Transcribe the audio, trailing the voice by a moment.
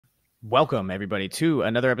Welcome, everybody, to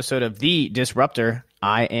another episode of The Disruptor.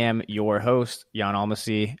 I am your host, Jan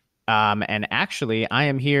Almasi. And actually, I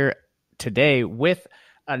am here today with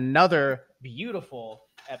another beautiful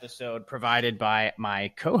episode provided by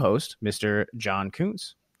my co-host, Mr. John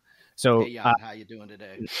Kuntz. So, Hey Jan, how you doing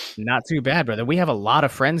today? not too bad, brother. We have a lot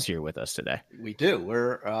of friends here with us today. We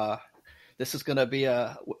do. This is going to be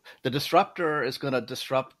the Disruptor is going to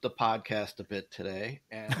disrupt the podcast a bit today,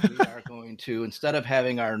 and we are going to, instead of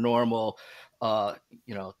having our normal, Jan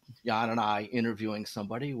and I interviewing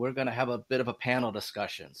somebody, we're going to have a bit of a panel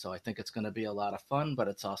discussion. So I think it's going to be a lot of fun, but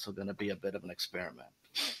it's also going to be a bit of an experiment.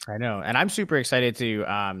 I know, and I'm super excited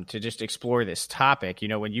to just explore this topic. You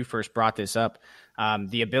know, when you first brought this up,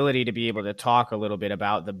 the ability to be able to talk a little bit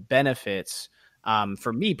about the benefits.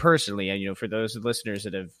 For me personally, and for those listeners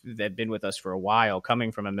that have been with us for a while,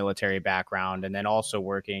 coming from a military background, and then also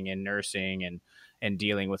working in nursing and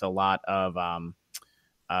dealing with a lot of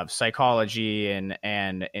psychology and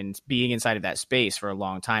being inside of that space for a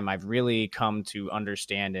long time, I've really come to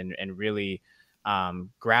understand and really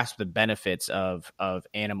grasp the benefits of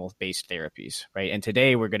animal-based therapies, right? And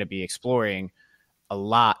today we're going to be exploring a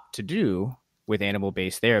lot to do with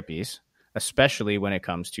animal-based therapies, especially when it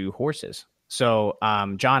comes to horses. So,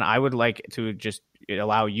 John, I would like to just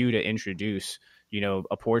allow you to introduce,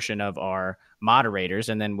 a portion of our moderators,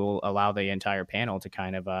 and then we'll allow the entire panel to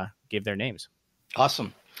kind of give their names.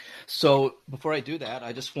 Awesome. So before I do that,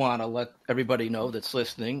 I just want to let everybody know that's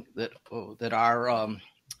listening that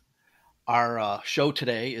our show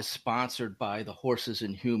today is sponsored by the Horses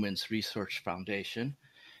and Humans Research Foundation.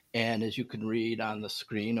 And as you can read on the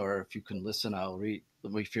screen, or if you can listen, I'll read.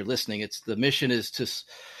 If you're listening, the mission is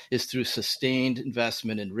through sustained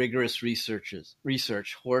investment in rigorous research.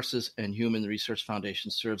 Horses and Human Research Foundation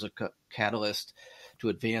serves a catalyst to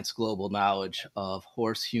advance global knowledge of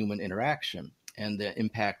horse-human interaction and the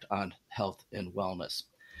impact on health and wellness.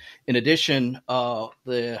 In addition,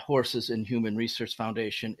 the Horses and Human Research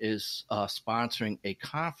Foundation is sponsoring a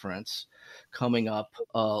conference coming up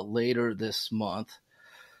later this month.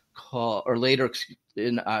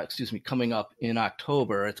 Coming up in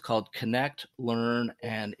October. It's called Connect, Learn,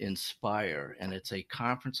 and Inspire, and it's a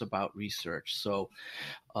conference about research. So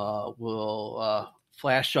we'll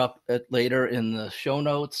flash up later in the show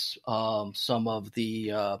notes some of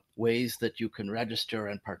the ways that you can register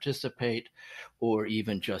and participate, or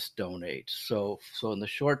even just donate. So in the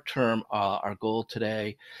short term, our goal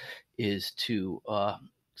today is to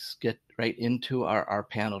get right into our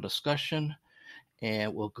panel discussion,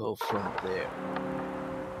 and we'll go from there.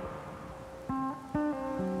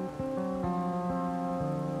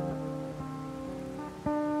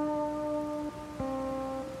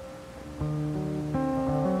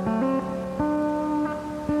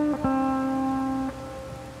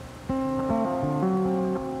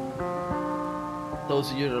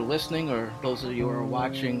 Those of you that are listening, or those of you who are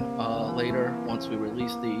watching later, once we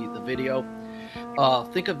release the video,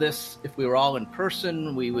 think of this: if we were all in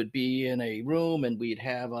person, we would be in a room and we'd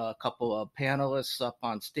have a couple of panelists up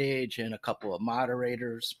on stage and a couple of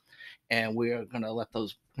moderators. And we're going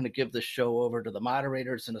to give the show over to the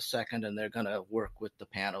moderators in a second, and they're going to work with the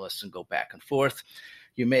panelists and go back and forth.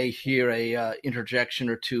 You may hear a interjection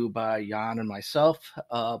or two by Jan and myself,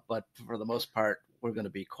 but for the most part, we're going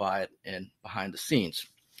to be quiet and behind the scenes.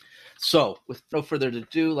 So with no further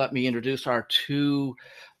ado, let me introduce our two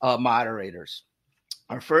moderators.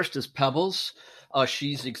 Our first is Pebbles.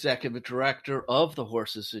 She's executive director of the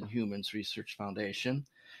Horses and Humans Research Foundation.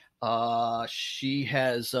 She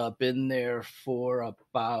has been there for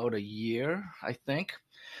about a year, I think.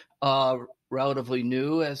 Relatively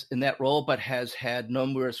new in that role, but has had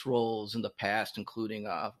numerous roles in the past, including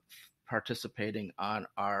participating on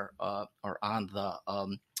the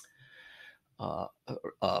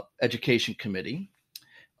education committee.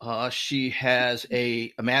 She has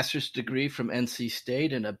a master's degree from NC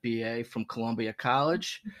State and a BA from Columbia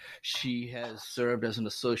College. She has served as an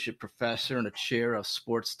associate professor and a chair of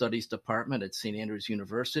sports studies department at St. Andrews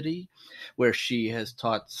University, where she has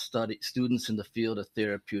taught students in the field of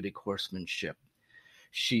therapeutic horsemanship.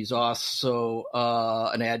 She's also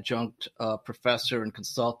an adjunct professor and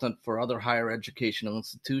consultant for other higher educational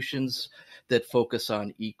institutions that focus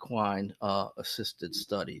on equine-assisted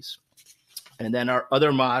studies. And then our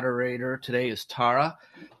other moderator today is Tara.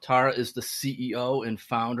 Tara is the CEO and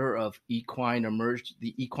founder of the Equine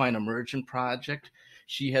Immersion Project.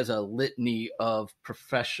 She has a litany of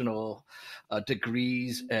professional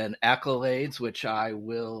degrees and accolades, which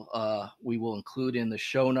we will include in the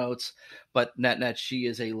show notes. But net, she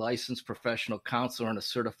is a licensed professional counselor and a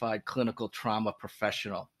certified clinical trauma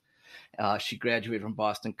professional. She graduated from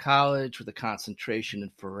Boston College with a concentration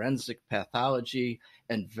in forensic pathology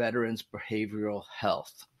and veterans behavioral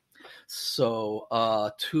health.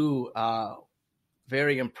 So two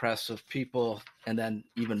very impressive people, and then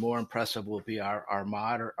even more impressive will be our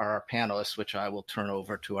panelists, which I will turn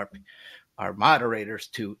over to our moderators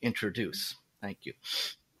to introduce. Thank you.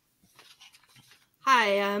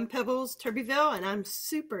 Hi, I'm Pebbles Turbyville, and I'm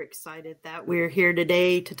super excited that we're here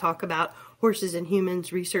today to talk about Horses and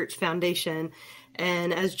Humans Research Foundation.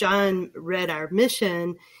 And as John read our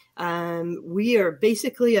mission, we are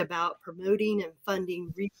basically about promoting and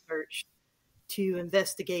funding research to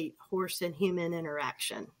investigate horse and human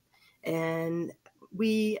interaction. And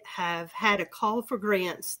we have had a call for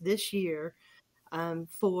grants this year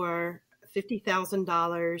for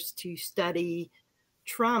 $50,000 to study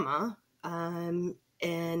trauma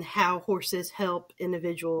and how horses help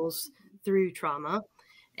individuals through trauma.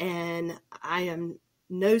 And I am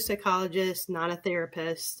no psychologist, not a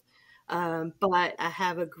therapist, but I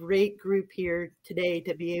have a great group here today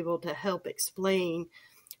to be able to help explain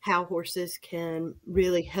how horses can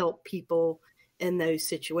really help people in those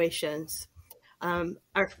situations.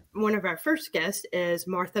 One of our first guests is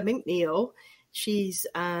Martha McNeil. She's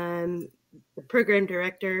the program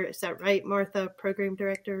director. Is that right, Martha? Program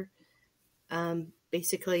director?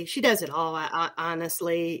 Basically, she does it all.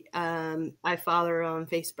 Honestly, I follow her on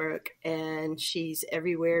Facebook, and she's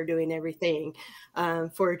everywhere doing everything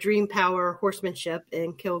for Dream Power Horsemanship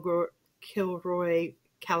in Kilroy,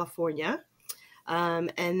 California.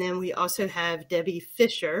 And then we also have Debbie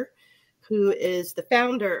Fisher, who is the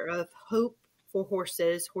founder of Hope for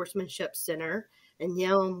Horses Horsemanship Center in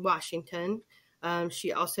Yelm, Washington.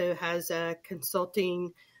 She also has a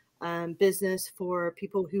consulting business for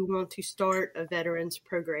people who want to start a veterans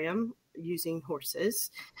program using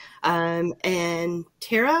horses. And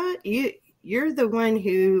Tara, you're the one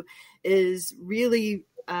who is really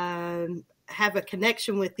have a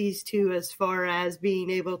connection with these two as far as being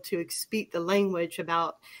able to speak the language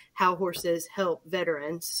about how horses help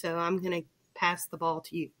veterans. So I'm going to pass the ball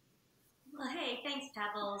to you. Well, hey, thanks,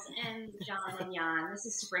 Pebbles and John and Jan. This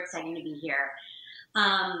is super exciting to be here.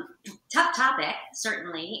 Tough topic,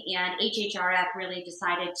 certainly, and HHRF really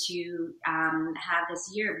decided to have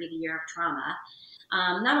this year be the year of trauma.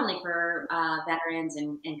 Not only for veterans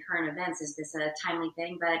and current events is this a timely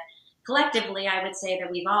thing, but collectively, I would say that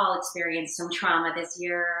we've all experienced some trauma this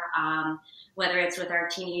year, whether it's with our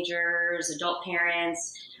teenagers, adult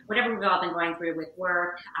parents, whatever we've all been going through with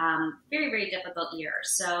work. Very, very difficult year.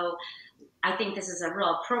 So I think this is a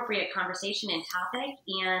real appropriate conversation and topic,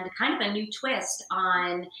 and kind of a new twist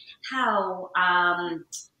on how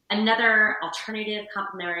another alternative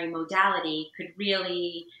complementary modality could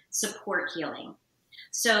really support healing.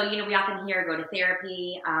 So, we often hear go to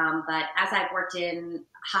therapy, but as I've worked in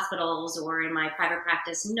hospitals or in my private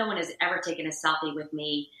practice, no one has ever taken a selfie with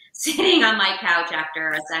me sitting on my couch after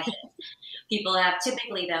a session. People have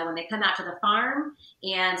typically, though, when they come out to the farm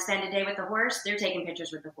and spend a day with the horse, they're taking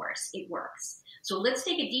pictures with the horse. It works. So let's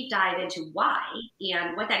take a deep dive into why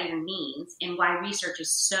and what that even means and why research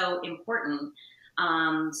is so important,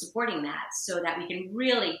 supporting that so that we can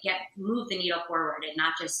really move the needle forward and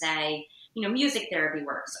not just say, music therapy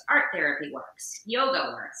works, art therapy works,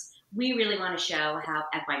 yoga works. We really want to show how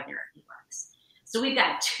equine therapy works. So we've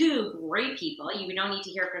got two great people. You don't need to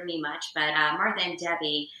hear from me much, but Martha and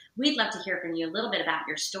Debbie, we'd love to hear from you a little bit about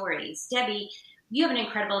your stories. Debbie, you have an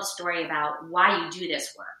incredible story about why you do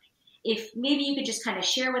this work. If maybe you could just kind of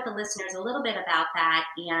share with the listeners a little bit about that,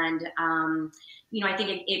 and I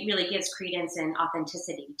think it really gives credence and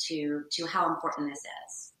authenticity to how important this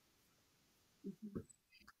is.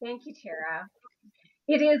 Thank you, Tara.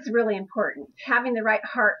 It is really important, having the right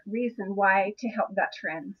heart reason why to help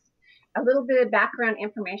veterans. A little bit of background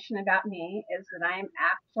information about me is that I am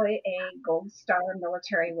actually a Gold Star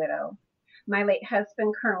military widow. My late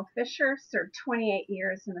husband, Colonel Fisher, served 28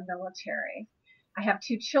 years in the military. I have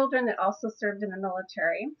two children that also served in the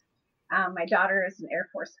military. My daughter is an Air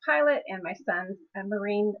Force pilot, and my son, a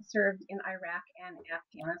Marine, served in Iraq and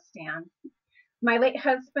Afghanistan. My late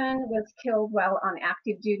husband was killed while on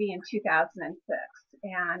active duty in 2006,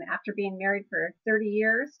 and after being married for 30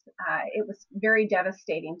 years, it was very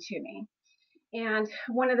devastating to me. And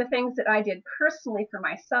one of the things that I did personally for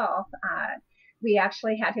myself, we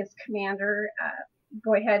actually had his commander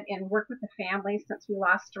go ahead and work with the family since we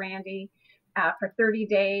lost Randy for 30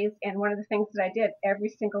 days. And one of the things that I did every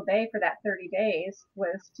single day for that 30 days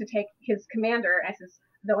was to take his commander, and I said,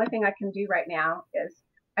 the only thing I can do right now is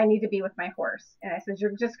I need to be with my horse. And I said,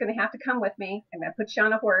 you're just going to have to come with me. I'm going to put you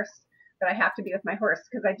on a horse, but I have to be with my horse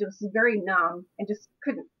because I just was very numb and just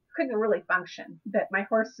couldn't couldn't really function. But my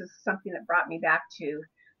horse is something that brought me back to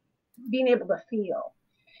being able to feel.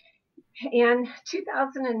 In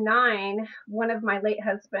 2009, one of my late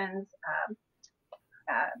husband's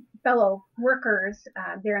fellow workers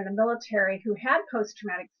there in the military who had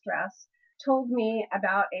post-traumatic stress told me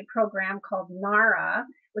about a program called NARA,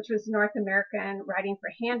 which was North American Riding for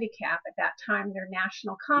Handicap at that time, their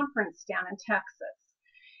national conference down in Texas.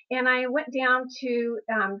 And I went down to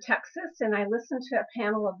Texas and I listened to a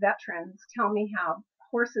panel of veterans tell me how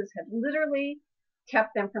horses had literally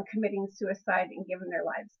kept them from committing suicide and given their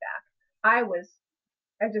lives back. I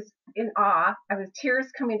just in awe. I was tears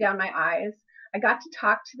coming down my eyes. I got to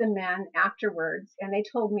talk to the men afterwards, and they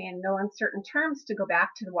told me in no uncertain terms to go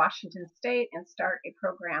back to the Washington State and start a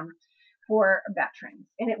program for veterans.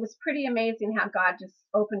 And it was pretty amazing how God just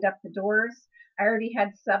opened up the doors. I already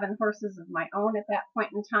had 7 horses of my own at that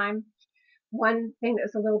point in time. One thing that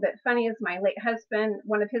was a little bit funny is my late husband,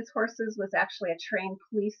 one of his horses was actually a trained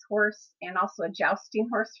police horse and also a jousting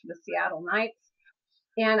horse for the Seattle Knights.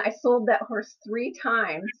 And I sold that horse 3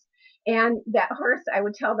 times. And that horse, I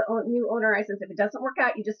would tell the new owner, I said, if it doesn't work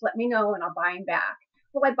out, you just let me know and I'll buy him back.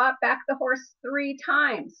 Well, I bought back the horse 3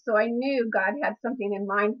 times. So I knew God had something in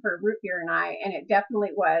mind for Root Beer and I, and it definitely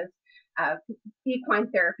was equine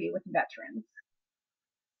therapy with veterans.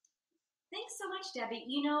 Thanks so much, Debbie.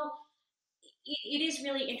 You know, it is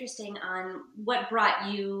really interesting on what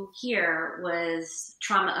brought you here was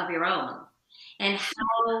trauma of your own and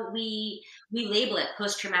how we label it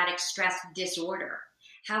post-traumatic stress disorder.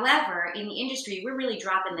 However, in the industry, we're really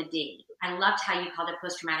dropping the D. I loved how you called it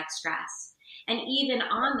post-traumatic stress. And even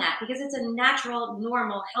on that, because it's a natural,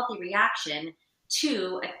 normal, healthy reaction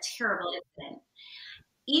to a terrible incident.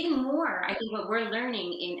 Even more, I think what we're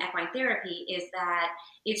learning in equine therapy is that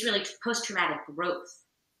it's really post-traumatic growth.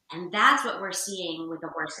 And that's what we're seeing with the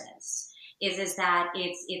horses, is that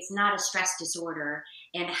it's not a stress disorder.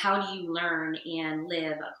 And how do you learn and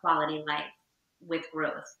live a quality life with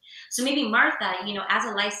growth? So maybe Martha, you know, as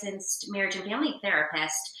a licensed marriage and family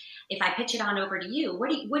therapist, if I pitch it on over to you, what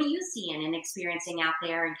are you seeing and experiencing out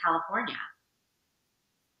there in California?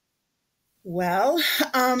 Well,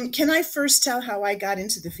 can I first tell how I got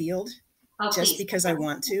into the field? Just because I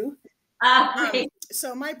want to.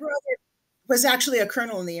 So my brother was actually a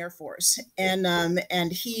colonel in the Air Force, and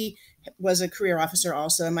he was a career officer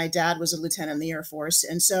also. And my dad was a lieutenant in the Air Force,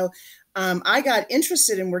 and so I got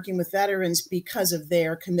interested in working with veterans because of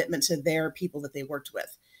their commitment to their people that they worked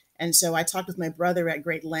with. And so I talked with my brother at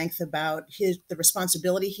great length about the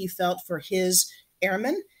responsibility he felt for his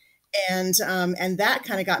airmen. And that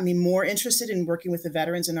kind of got me more interested in working with the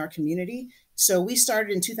veterans in our community. So we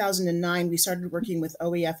started in 2009, we started working with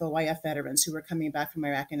OEF, OIF veterans who were coming back from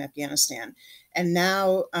Iraq and Afghanistan. And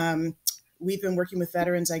now we've been working with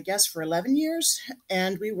veterans, I guess, for 11 years.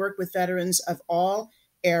 And we work with veterans of all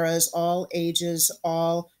eras, all ages,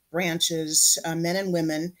 all branches, men and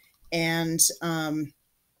women. And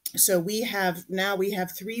so we have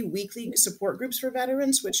 3 weekly support groups for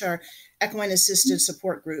veterans, which are equine-assisted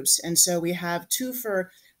support groups. And so we have 2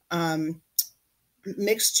 for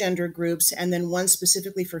mixed gender groups, and then 1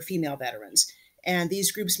 specifically for female veterans. And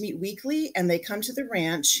these groups meet weekly, and they come to the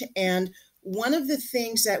ranch. And one of the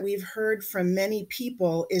things that we've heard from many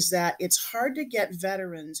people is that it's hard to get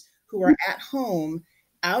veterans who are at home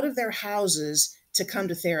out of their houses to come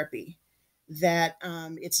to therapy, that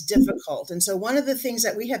it's difficult. And so one of the things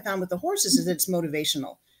that we have found with the horses is that it's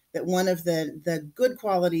motivational, that one of the good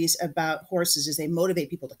qualities about horses is they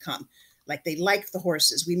motivate people to come. Like they like the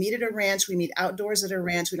horses. We meet at a ranch, we meet outdoors at a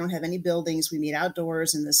ranch. We don't have any buildings. We meet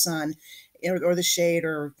outdoors in the sun or the shade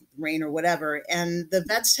or rain or whatever. And the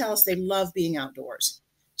vets tell us they love being outdoors.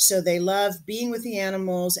 So they love being with the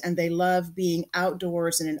animals and they love being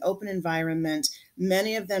outdoors in an open environment.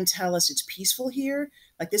 Many of them tell us it's peaceful here.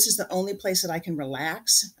 Like this is the only place that I can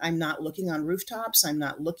relax. I'm not looking on rooftops. I'm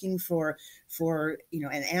not looking for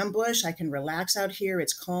an ambush. I can relax out here.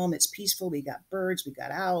 It's calm. It's peaceful. We got birds. We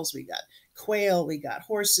got owls. We got quail. We got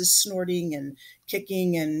horses snorting and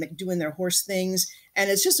kicking and doing their horse things. And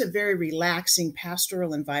it's just a very relaxing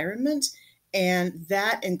pastoral environment. And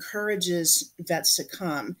that encourages vets to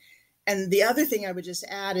come. And the other thing I would just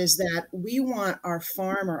add is that we want our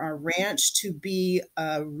farm or our ranch to be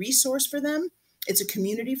a resource for them. It's a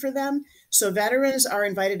community for them. So veterans are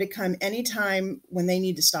invited to come anytime when they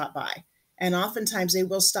need to stop by. And oftentimes they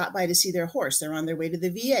will stop by to see their horse. They're on their way to the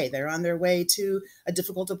VA. They're on their way to a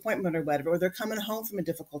difficult appointment or whatever, or they're coming home from a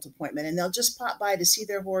difficult appointment and they'll just pop by to see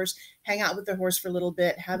their horse, hang out with their horse for a little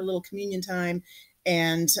bit, have a little communion time,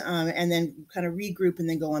 and then kind of regroup and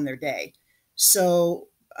then go on their day. So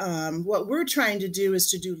what we're trying to do is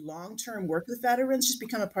to do long-term work with veterans, just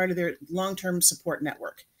become a part of their long-term support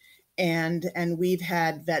network. And we've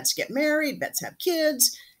had vets get married, vets have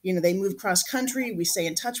kids, they move cross country, we stay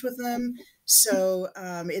in touch with them. So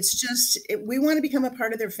it's just, we want to become a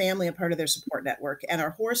part of their family, a part of their support network. And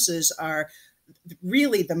our horses are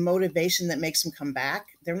really the motivation that makes them come back.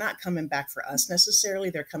 They're not coming back for us necessarily.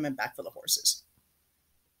 They're coming back for the horses.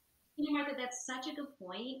 Martha, that's such a good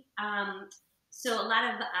point. So a lot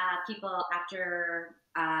of people after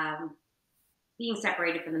being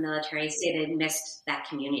separated from the military say they missed that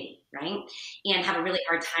community, right? And have a really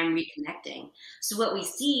hard time reconnecting. So what we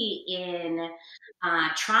see in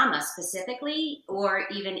trauma specifically, or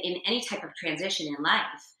even in any type of transition in life,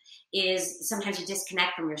 is sometimes you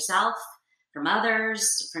disconnect from yourself, from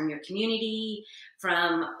others, from your community,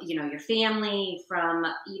 from, your family, from,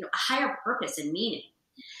 a higher purpose and meaning.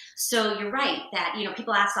 So you're right that,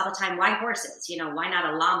 people ask all the time, why horses? Why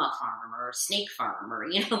not a llama farm or a snake farm or,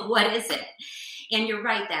 what is it? And you're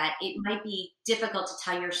right that it might be difficult to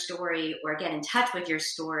tell your story or get in touch with your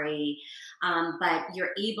story, but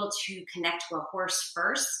you're able to connect to a horse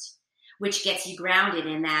first, which gets you grounded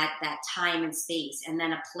in that time and space, and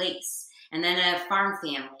then a place, and then a farm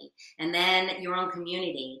family, and then your own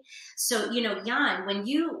community. So, Jan, when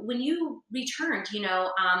you returned,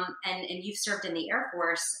 and you've served in the Air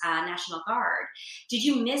Force National Guard, did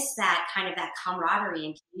you miss that kind of that camaraderie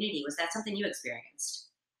and community? Was that something you experienced?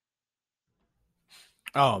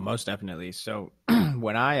 Oh, most definitely. So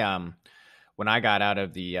when I got out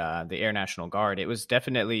of the Air National Guard, it was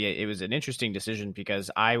an interesting decision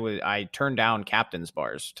because I turned down captain's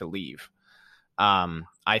bars to leave.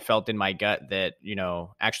 I felt in my gut that,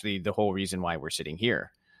 actually the whole reason why we're sitting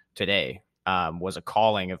here today was a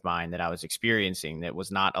calling of mine that I was experiencing that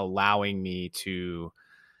was not allowing me to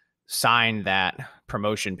sign that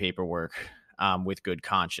promotion paperwork with good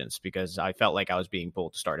conscience, because I felt like I was being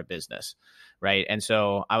pulled to start a business. Right. And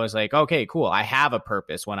so I was like, okay, cool. I have a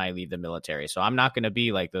purpose when I leave the military. So I'm not going to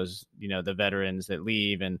be like those, the veterans that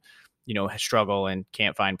leave and, struggle and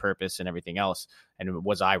can't find purpose and everything else. And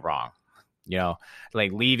was I wrong?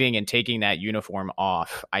 Like leaving and taking that uniform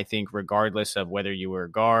off, I think regardless of whether you were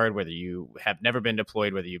a guard, whether you have never been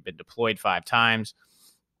deployed, whether you've been deployed 5 times,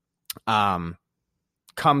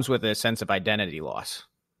 comes with a sense of identity loss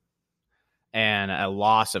and a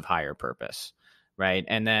loss of higher purpose. Right.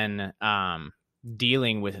 And then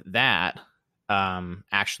dealing with that,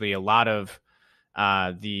 actually a lot of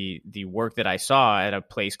the work that I saw at a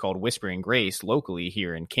place called Whispering Grace locally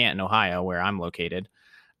here in Canton, Ohio, where I'm located,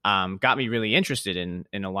 got me really interested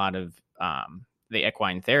in a lot of the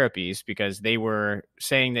equine therapies, because they were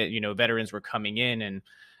saying that, veterans were coming in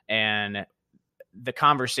and the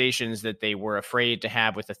conversations that they were afraid to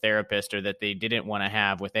have with the therapist, or that they didn't want to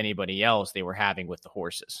have with anybody else, they were having with the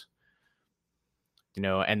horses.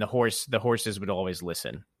 And the horses would always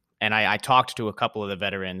listen. And I talked to a couple of the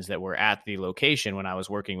veterans that were at the location when I was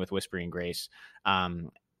working with Whispering Grace. And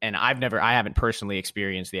I haven't personally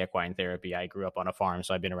experienced the equine therapy. I grew up on a farm,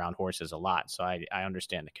 so I've been around horses a lot. So I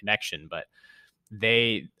understand the connection, but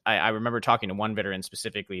I remember talking to one veteran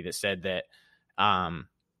specifically that said that,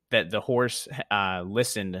 that the horse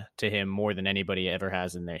listened to him more than anybody ever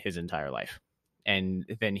has in his entire life. And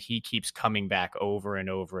then he keeps coming back over and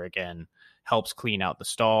over again, helps clean out the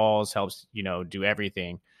stalls, helps, do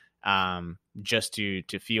everything, just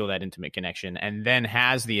to feel that intimate connection, and then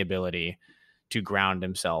has the ability to ground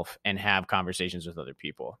himself and have conversations with other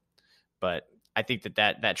people. But I think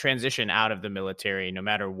that transition out of the military, no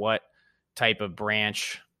matter what type of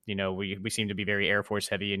branch, we seem to be very Air Force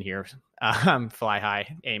heavy in here, fly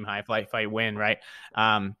high, aim high, fight, win. Right.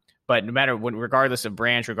 But no matter what, regardless of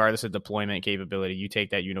branch, regardless of deployment capability, you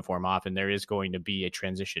take that uniform off and there is going to be a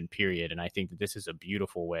transition period. And I think that this is a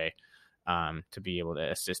beautiful way to be able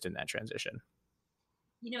to assist in that transition.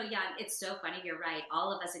 Yeah, it's so funny. You're right.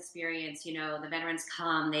 All of us experience, the veterans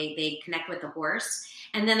come, they connect with the horse,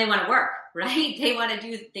 and then they want to work, right? They want to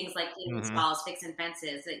do things like cleaning stalls, fixing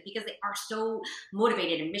fences, because they are so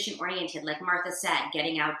motivated and mission oriented. Like Martha said,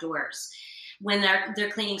 getting outdoors. When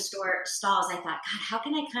they're cleaning stalls, I thought, God, how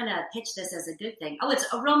can I kind of pitch this as a good thing? Oh, it's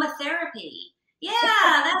aromatherapy. Yeah,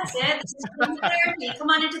 that's it. This is aromatherapy. Come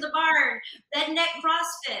on into the barn. That neck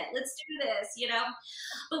CrossFit. Let's do this,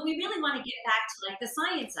 But we really want to get back to the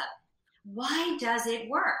science of it. Why does it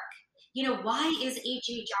work? Why is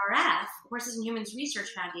HHRF, Horses and Humans Research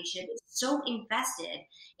Foundation, so invested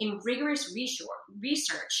in rigorous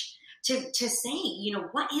research to say,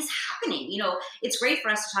 what is happening? It's great for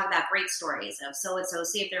us to talk about great stories of so-and-so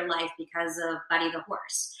saved their life because of Buddy the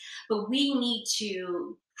horse. but we need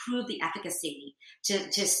to prove the efficacy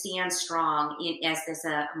to stand strong as this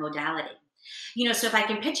modality. So if I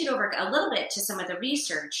can pitch it over a little bit to some of the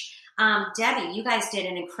research, Debbie, you guys did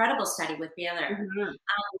an incredible study with Baylor. Mm-hmm.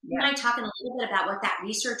 You mind talking a little bit about what that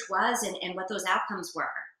research was and what those outcomes were?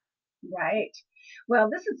 Right. Well,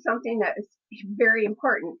 this is something that is very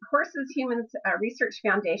important. Horses Humans Research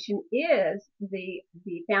Foundation is the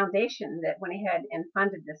foundation that went ahead and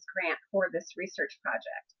funded this grant for this research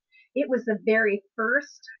project. It was the very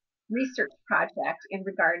first research project in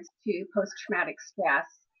regards to post-traumatic stress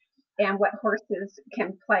and what horses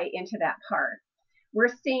can play into that part.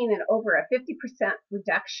 We're seeing an over a 50%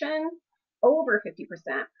 reduction, over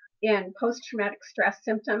 50%, in post-traumatic stress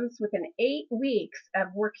symptoms within 8 weeks of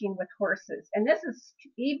working with horses. And this is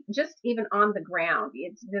just even on the ground.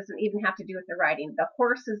 It doesn't even have to do with the riding. The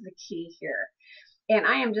horse is the key here. And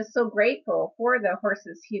I am just so grateful for the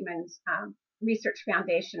Horses Humans Research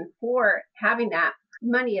Foundation for having that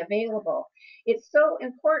money available. It's so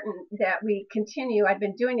important that we continue. I've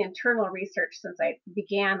been doing internal research since I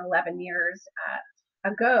began 11 years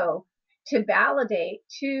ago, to validate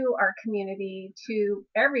to our community, to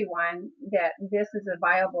everyone, that this is a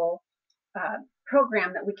viable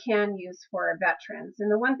program that we can use for our veterans.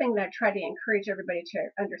 And the one thing that I try to encourage everybody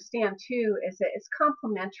to understand too is that it's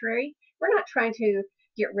complementary. We're not trying to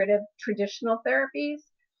get rid of traditional therapies.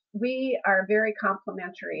 We are very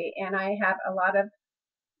complementary, and I have a lot of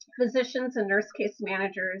physicians and nurse case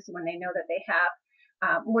managers, when they know that they have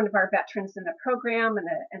one of our veterans in the program,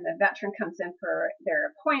 and the veteran comes in for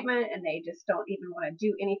their appointment, and they just don't even want to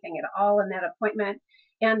do anything at all in that appointment.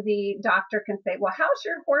 And the doctor can say, well, how's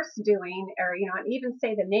your horse doing? Or, and even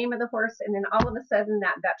say the name of the horse. And then all of a sudden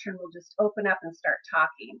that veteran will just open up and start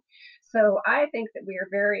talking. So I think that we are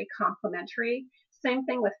very complementary. Same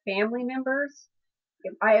thing with family members.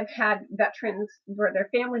 I have had veterans where their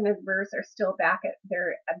family members are still back at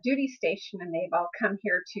their duty station, and they've all come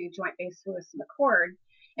here to Joint Base Lewis McChord,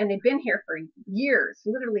 and they've been here for years,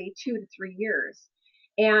 literally 2 to 3 years.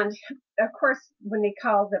 And of course, when they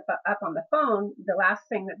call up on the phone, the last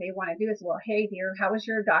thing that they want to do is, well, hey dear, how was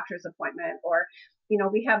your doctor's appointment? Or,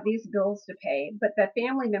 we have these bills to pay. But the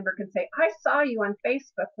family member can say, I saw you on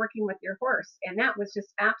Facebook working with your horse, and that was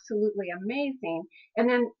just absolutely amazing. And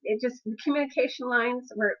then the communication lines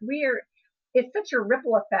it's such a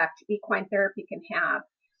ripple effect equine therapy can have.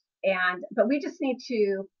 But we just need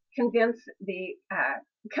to convince the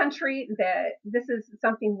country that this is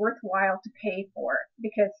something worthwhile to pay for,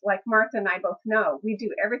 because like Martha and I both know, we do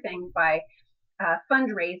everything by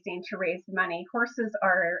fundraising to raise money. Horses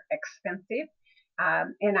are expensive,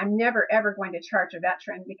 and I'm never ever going to charge a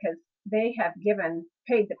veteran, because they have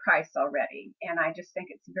paid the price already. And I just think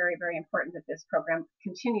it's very, very important that this program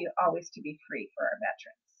continue always to be free for our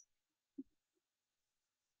veterans.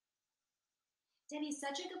 Debbie,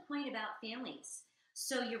 such a good point about families.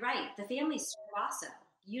 So you're right. The families serve also.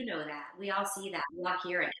 You know that. We all see that. We all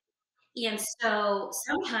hear it. And so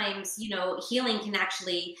sometimes, healing can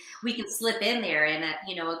we can slip in there, and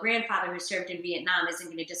a grandfather who served in Vietnam isn't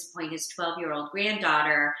going to disappoint his 12-year-old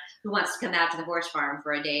granddaughter who wants to come out to the horse farm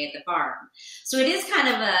for a day at the farm. So it is kind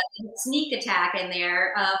of a sneak attack in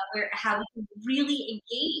there of how we can really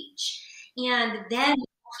engage. And then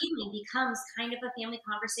healing becomes kind of a family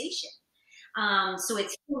conversation. So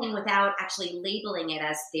it's healing without actually labeling it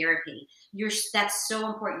as therapy. That's so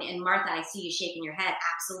important. And Martha, I see you shaking your head,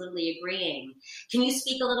 absolutely agreeing. Can you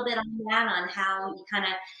speak a little bit on that, on how you kind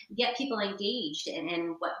of get people engaged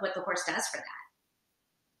and what the horse does for that?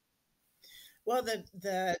 Well,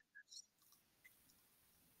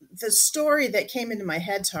 the story that came into my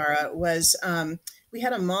head, Tara, was we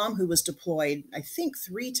had a mom who was deployed, I think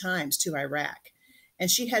 3 times to Iraq,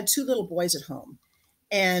 and she had 2 little boys at home.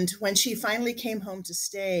 And when she finally came home to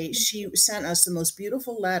stay, she sent us the most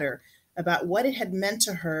beautiful letter about what it had meant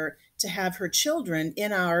to her to have her children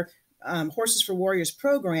in our Horses for Warriors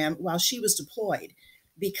program while she was deployed,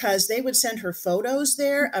 because they would send her photos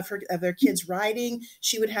there of their kids riding.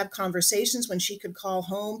 She would have conversations when she could call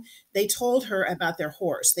home. They told her about their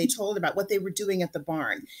horse. They told her about what they were doing at the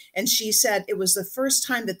barn. And she said it was the first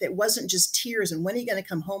time that it wasn't just tears and when are you going to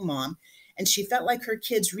come home, Mom? And she felt like her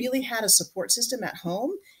kids really had a support system at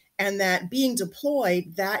home, and that being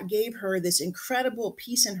deployed, that gave her this incredible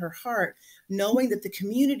peace in her heart, knowing that the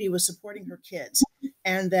community was supporting her kids,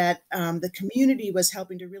 and that the community was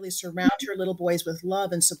helping to really surround her little boys with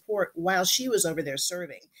love and support while she was over there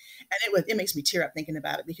serving. And it makes me tear up thinking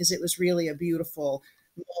about it, because it was really a beautiful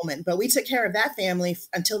moment. But we took care of that family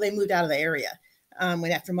until they moved out of the area.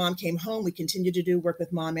 After Mom came home, we continued to do work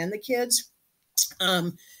with Mom and the kids.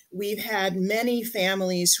 We've had many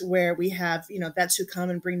families where we have, vets who come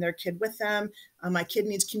and bring their kid with them. My kid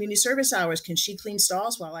needs community service hours. Can she clean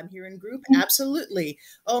stalls while I'm here in group? Absolutely.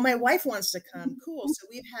 Oh, my wife wants to come. Cool. So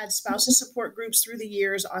we've had spousal support groups through the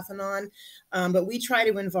years, off and on. But we try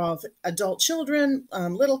to involve adult children,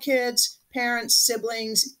 little kids, parents,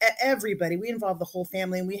 siblings, everybody. We involve the whole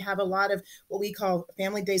family. And we have a lot of what we call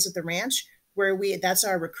family days at the ranch, where that's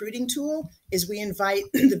our recruiting tool, is we invite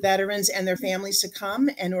the veterans and their families to come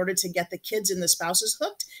in order to get the kids and the spouses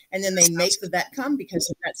hooked. And then they make the vet come, because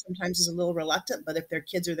the vet sometimes is a little reluctant, but if their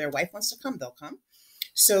kids or their wife wants to come, they'll come.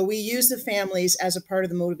 So we use the families as a part of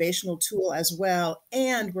the motivational tool as well.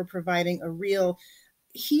 And we're providing a real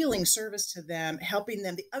healing service to them, helping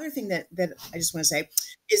them. The other thing that I just want to say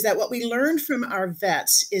is that what we learned from our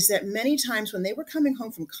vets is that many times when they were coming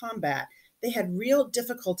home from combat, they had real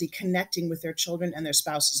difficulty connecting with their children and their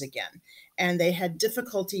spouses again. And they had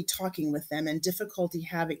difficulty talking with them and difficulty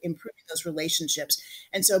improving those relationships.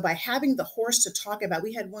 And so by having the horse to talk about,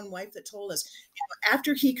 we had one wife that told us,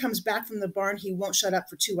 after he comes back from the barn, he won't shut up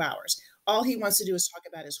for 2 hours. All he wants to do is talk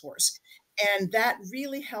about his horse. And that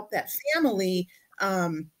really helped that family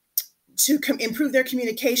to improve their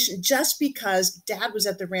communication, just because dad was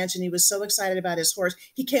at the ranch and he was so excited about his horse.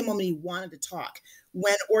 He came home and he wanted to talk,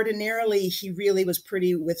 when ordinarily he really was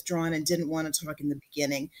pretty withdrawn and didn't want to talk in the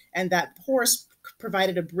beginning. And that horse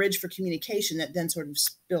provided a bridge for communication that then sort of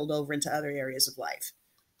spilled over into other areas of life.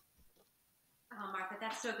 Oh, Martha,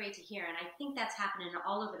 that's so great to hear. And I think that's happening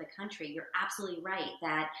all over the country. You're absolutely right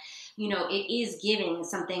that, it is giving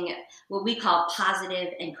something, what we call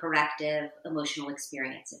positive and corrective emotional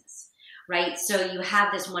experiences, right? So you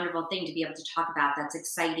have this wonderful thing to be able to talk about that's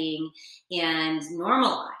exciting and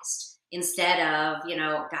normalized, instead of,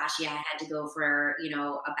 gosh, yeah, I had to go for,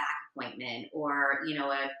 a back appointment, or,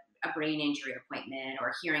 a brain injury appointment,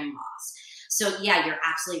 or hearing loss. So yeah, you're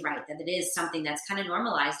absolutely right that it is something that's kind of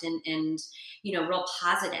normalized and real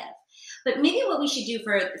positive. But maybe what we should do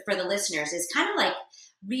for the listeners is kind of like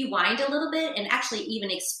rewind a little bit and actually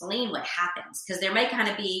even explain what happens, because there might kind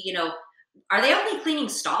of be, are they only cleaning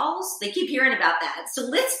stalls? They keep hearing about that. So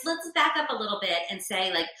let's back up a little bit and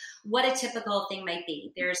say, like, what a typical thing might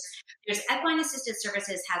be. There's Equine-Assisted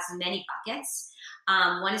Services has many buckets.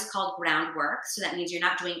 One is called groundwork. So that means you're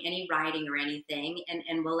not doing any riding or anything.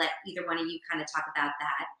 And we'll let either one of you kind of talk about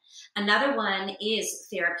that. Another one is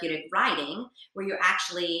therapeutic riding, where you're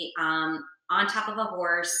actually on top of a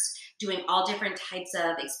horse, doing all different types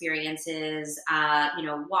of experiences,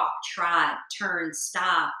 walk, trot, turn,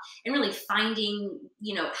 stop, and really finding,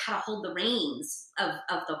 how to hold the reins of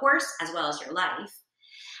the horse as well as your life.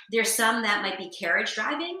 There's some that might be carriage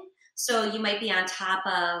driving. So you might be on top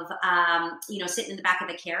of, sitting in the back of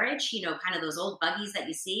a carriage, kind of those old buggies that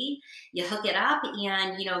you see. You hook it up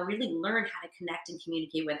and, really learn how to connect and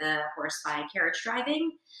communicate with a horse by carriage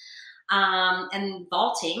driving. And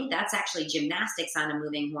vaulting, that's actually gymnastics on a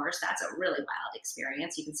moving horse. That's a really wild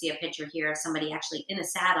experience. You can see a picture here of somebody actually in a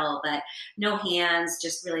saddle, but no hands,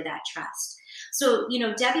 just really that trust. So,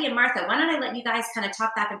 Debbie and Martha, why don't I let you guys kind of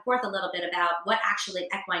talk back and forth a little bit about what actually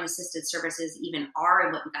Equine-Assisted Services even are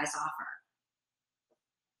and what you guys offer.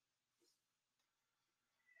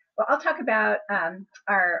 Well, I'll talk about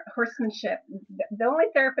our horsemanship. The only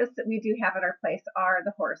therapists that we do have at our place are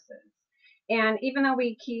the horses. And even though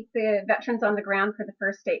we keep the veterans on the ground for the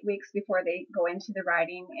first 8 weeks before they go into the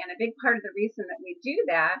riding, and a big part of the reason that we do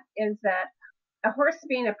that is that a horse,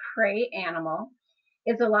 being a prey animal,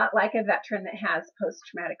 is a lot like a veteran that has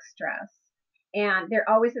post-traumatic stress. And they're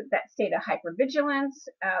always at that state of hypervigilance,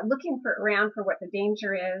 looking around for what the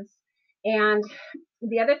danger is. And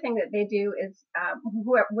the other thing that they do is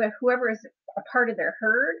whoever is a part of their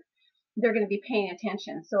herd, they're going to be paying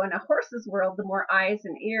attention. So in a horse's world, the more eyes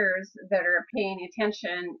and ears that are paying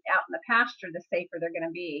attention out in the pasture, the safer they're going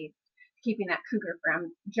to be, keeping that cougar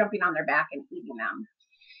from jumping on their back and eating them.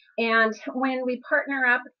 And when we partner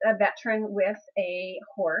up a veteran with a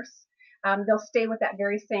horse, they'll stay with that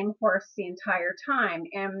very same horse the entire time.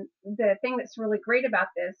 And the thing that's really great about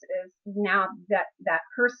this is now that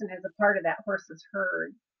person is a part of that horse's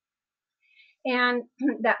herd. And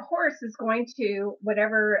that horse is going to,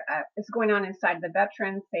 whatever is going on inside the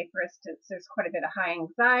veteran, say for instance, there's quite a bit of high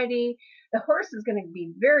anxiety. The horse is going to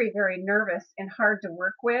be very, very nervous and hard to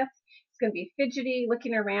work with. It's going to be fidgety,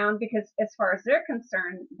 looking around, because as far as they're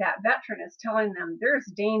concerned, that veteran is telling them there's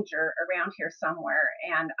danger around here somewhere,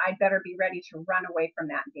 and I better be ready to run away from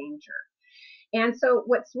that danger. And so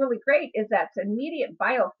what's really great is that immediate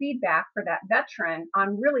biofeedback for that veteran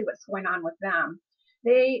on really what's going on with them.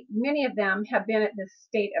 Many of them have been at this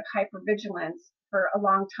state of hypervigilance for a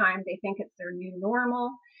long time. They think it's their new normal.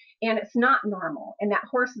 and it's not normal, and that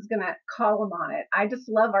horse is going to call them on it. I just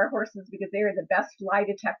love our horses because they are the best lie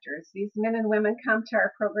detectors. These men and women come to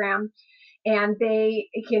our program, and they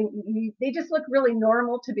just look really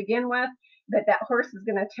normal to begin with, but that horse is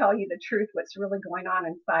going to tell you the truth, what's really going on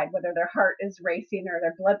inside, whether their heart is racing or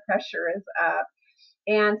their blood pressure is up.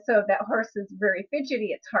 And so if that horse is very fidgety,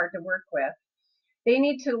 it's hard to work with. They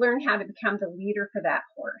need to learn how to become the leader for that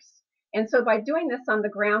horse. And so by doing this on the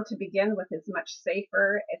ground to begin with is much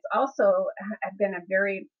safer. It's also been a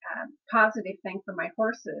very positive thing for my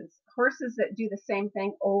horses. Horses that do the same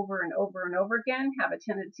thing over and over and over again have a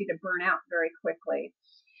tendency to burn out very quickly.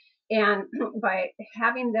 And by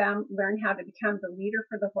having them learn how to become the leader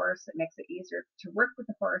for the horse, it makes it easier to work with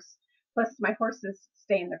the horse. Plus, my horses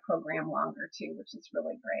stay in the program longer too, which is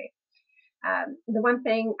really great. The one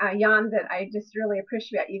thing, Jan, that I just really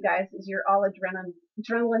appreciate you guys is you're all adrenaline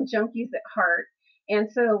junkies at heart. And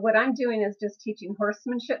so what I'm doing is just teaching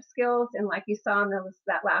horsemanship skills. And like you saw in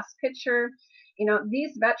that last picture,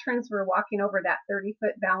 these veterans were walking over that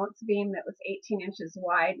 30-foot balance beam that was 18 inches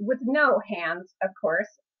wide with no hands, of course,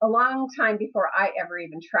 a long time before I ever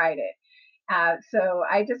even tried it. So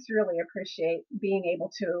I just really appreciate being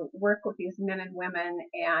able to work with these men and women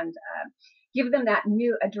and give them that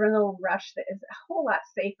new adrenaline rush that is a whole lot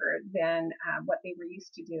safer than what they were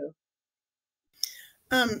used to do.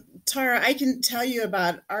 Tara, I can tell you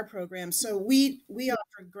about our program. So we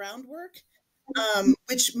offer groundwork,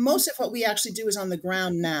 which most of what we actually do is on the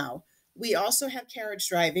ground now. We also have carriage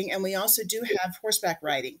driving, and we also do have horseback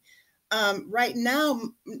riding. Right now,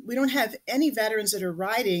 we don't have any veterans that are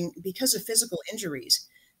riding because of physical injuries.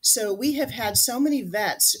 So we have had so many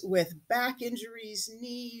vets with back injuries,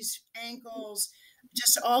 knees, ankles,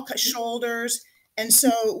 just all shoulders. And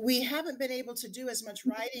so we haven't been able to do as much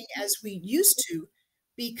riding as we used to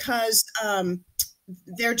because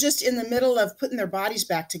they're just in the middle of putting their bodies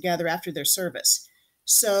back together after their service.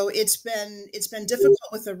 So it's been difficult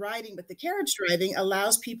with the riding, but the carriage driving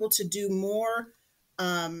allows people to do more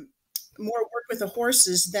work with the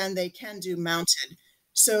horses than they can do mounted.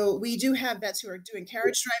 So we do have vets who are doing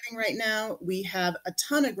carriage driving right now. We have a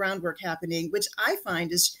ton of groundwork happening, which I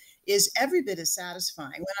find is every bit as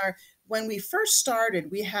satisfying. When we first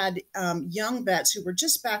started, we had young vets who were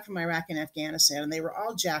just back from Iraq and Afghanistan, and they were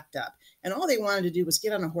all jacked up, and all they wanted to do was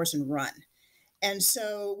get on a horse and run. And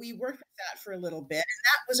so we worked with that for a little bit, and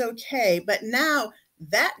that was okay. But now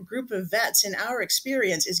that group of vets, in our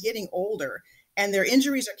experience, is getting older, and their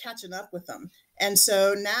injuries are catching up with them. And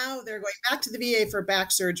so now they're going back to the VA for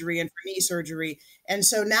back surgery and for knee surgery. And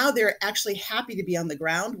so now they're actually happy to be on the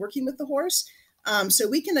ground working with the horse. So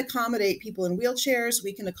we can accommodate people in wheelchairs.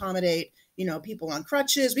 We can accommodate, people on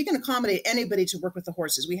crutches. We can accommodate anybody to work with the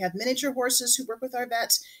horses. We have miniature horses who work with our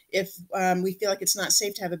vets if we feel like it's not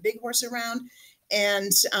safe to have a big horse around.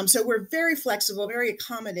 And so we're very flexible, very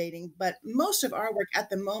accommodating, but most of our work at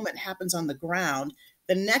the moment happens on the ground.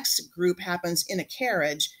 The next group happens in a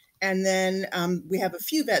carriage. And then we have a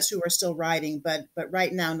few vets who are still riding, but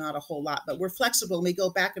right now, not a whole lot. But we're flexible, and we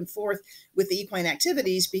go back and forth with the equine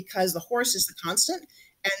activities because the horse is the constant.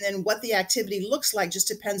 And then what the activity looks like just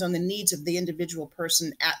depends on the needs of the individual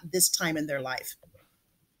person at this time in their life.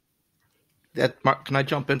 Can I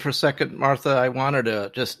jump in for a second, Martha? I wanted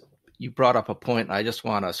to you brought up a point, and I just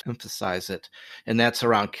want to emphasize it, and that's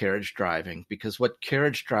around carriage driving, because what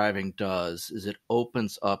carriage driving does is it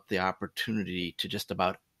opens up the opportunity to just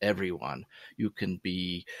about everyone. You can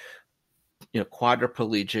be,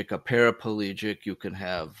 quadriplegic, a paraplegic, you can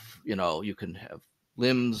have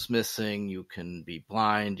limbs missing, you can be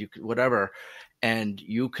blind, you can whatever, and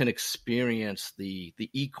you can experience the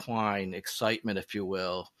equine excitement, if you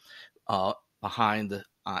will, behind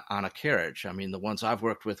on a carriage. I mean, the ones I've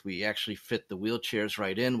worked with, we actually fit the wheelchairs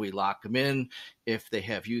right in. We lock them in. If they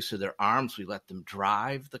have use of their arms, we let them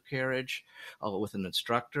drive the carriage with an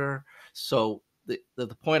instructor. So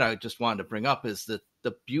the point I just wanted to bring up is that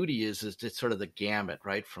the beauty is it's sort of the gamut,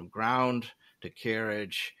 right? From ground to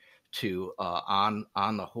carriage to on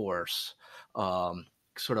the horse,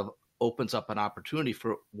 sort of opens up an opportunity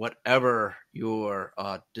for whatever your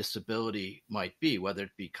disability might be, whether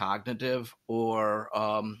it be cognitive or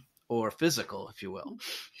physical, if you will.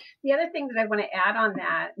 The other thing that I want to add on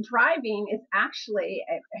that, driving is actually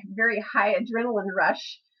a very high adrenaline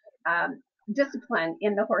rush discipline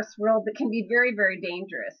in the horse world that can be very, very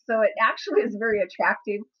dangerous. So it actually is very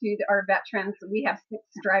attractive to our veterans. We have 6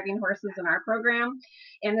 driving horses in our program,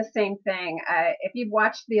 and the same thing. If you've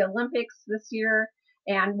watched the Olympics this year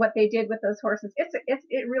and what they did with those horses,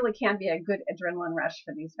 it really can be a good adrenaline rush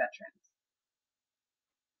for these veterans.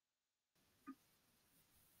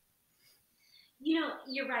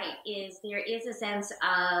 You're right. There is a sense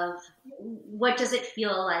of what does it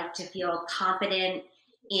feel like to feel confident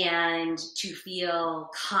and to feel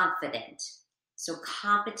confident. So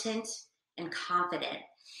competent and confident.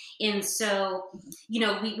 And so,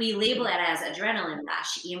 we label it as adrenaline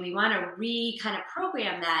rush, and we want to kind of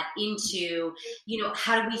program that into,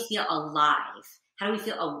 how do we feel alive? How do we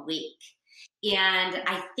feel awake? And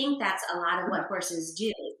I think that's a lot of what horses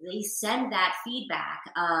do. They send that feedback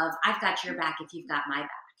of, I've got your back if you've got my back.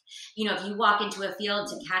 If you walk into a field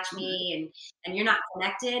to catch me and you're not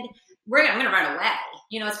connected, I'm going to run away.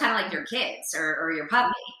 It's kind of like your kids or your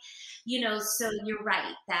puppy. So you're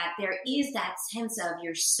right that there is that sense of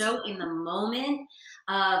you're so in the moment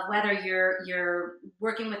of whether you're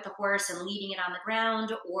working with the horse and leading it on the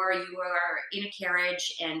ground, or you are in a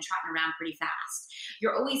carriage and trotting around pretty fast.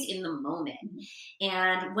 You're always in the moment.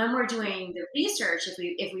 And when we're doing the research,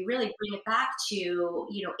 if we really bring it back to,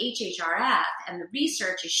 HHRF, and the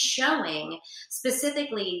research is showing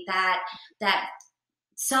specifically that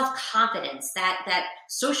self-confidence, that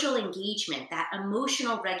social engagement, that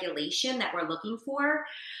emotional regulation that we're looking for.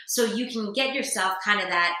 So you can get yourself kind of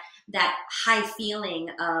that high feeling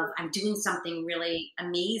of, I'm doing something really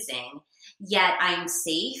amazing, yet I'm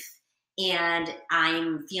safe and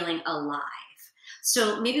I'm feeling alive.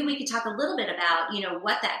 So maybe we could talk a little bit about,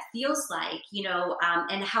 what that feels like,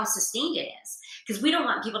 and how sustained it is. Because we don't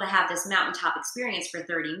want people to have this mountaintop experience for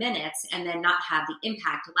 30 minutes and then not have the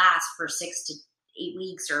impact last for 6 to 8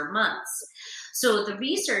 weeks or months. So the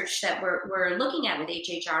research that we're looking at with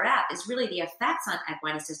HHRF is really the effects on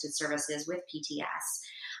equine-assisted services with PTS.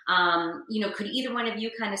 Could either one of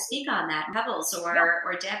you kind of speak on that, Pebbles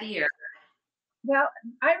or Debbie? Well,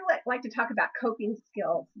 I like to talk about coping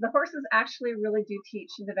skills. The horses actually really do teach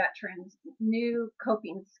the veterans new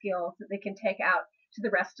coping skills that they can take out to the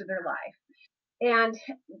rest of their life. And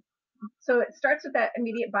so it starts with that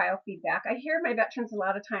immediate biofeedback. I hear my veterans a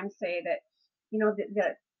lot of times say that,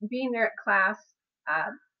 that being there at class,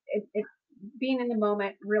 being in the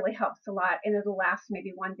moment really helps a lot, and it'll last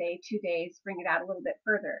maybe 1 day, 2 days, bring it out a little bit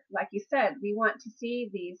further. Like you said, we want to see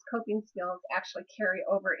these coping skills actually carry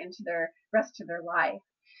over into their rest of their life.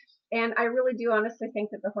 And I really do honestly think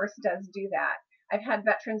that the horse does do that. I've had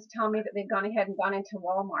veterans tell me that they've gone ahead and gone into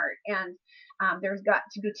Walmart, and there's got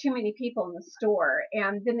to be too many people in the store.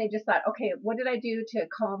 And then they just thought, okay, what did I do to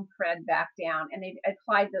calm Fred back down? And they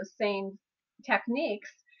applied those same techniques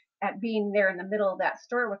at being there in the middle of that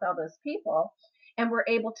store with all those people, and were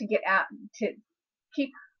able to get out to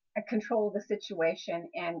keep control of the situation,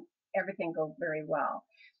 and everything goes very well.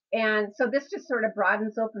 And so this just sort of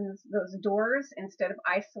broadens open those doors. Instead of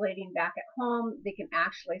isolating back at home, they can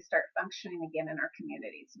actually start functioning again in our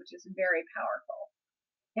communities, which is very powerful.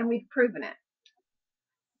 And we've proven it.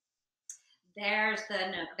 That's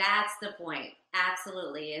the point.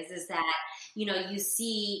 Absolutely. Is that, you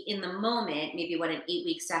see in the moment, maybe what an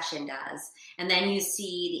 8-week session does. And then you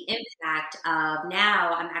see the impact of,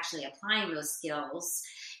 now I'm actually applying those skills.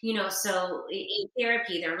 So in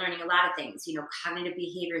therapy, they're learning a lot of things, cognitive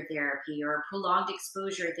behavior therapy or prolonged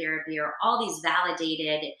exposure therapy, or all these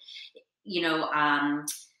validated,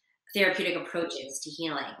 therapeutic approaches to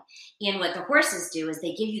healing. And what the horses do is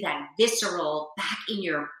they give you that visceral, back in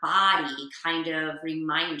your body kind of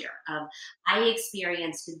reminder of, I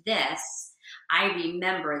experienced this, I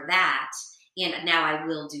remember that, and now I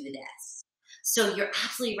will do this. So you're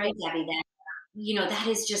absolutely right, Debbie, that, that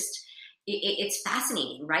is just, it's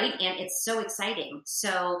fascinating, right? And it's so exciting.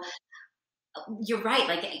 So you're right.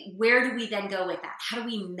 Like, where do we then go with that? How do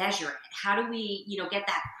we measure it? How do we, get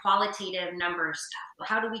that qualitative number stuff?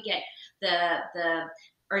 How do we get the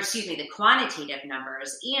quantitative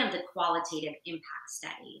numbers and the qualitative impact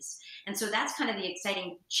studies? And so that's kind of the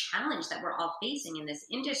exciting challenge that we're all facing in this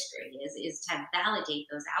industry is to validate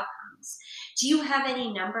those outcomes. Do you have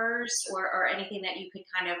any numbers or anything that you could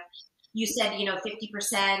kind of, you said, 50%,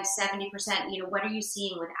 70%, what are you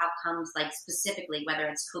seeing with outcomes, like specifically, whether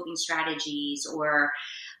it's coping strategies or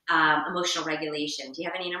emotional regulation? Do you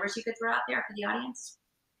have any numbers you could throw out there for the audience?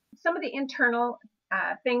 Some of the internal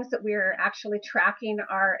things that we're actually tracking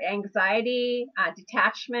are anxiety,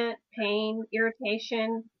 detachment, pain,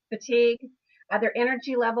 irritation, fatigue, their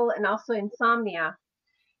energy level, and also insomnia.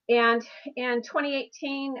 And in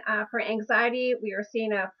 2018, for anxiety, we were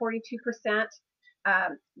seeing a 42%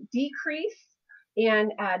 decrease.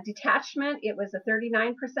 In detachment, it was a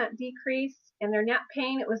 39% decrease. In their net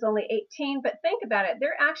pain, it was only 18. But think about it,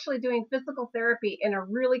 they're actually doing physical therapy in a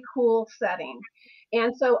really cool setting.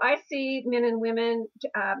 And so I see men and women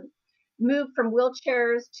move from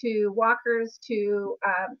wheelchairs to walkers to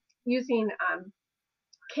using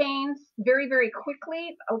canes very, very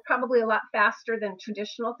quickly, probably a lot faster than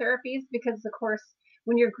traditional therapies, because of course,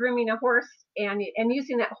 when you're grooming a horse and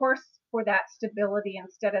using that horse for that stability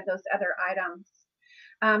instead of those other items.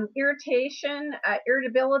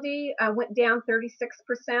 Irritability went down 36%.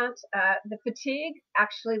 The fatigue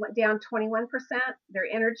actually went down 21%. Their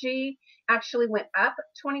energy actually went up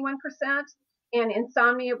 21%. And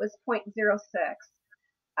insomnia was 0.06.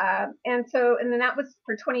 And then that was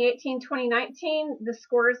for 2018, 2019. The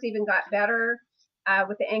scores even got better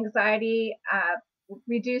with the anxiety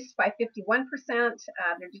reduced by 51%.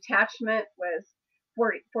 Their detachment was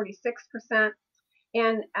 46%.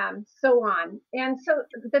 And so on. And so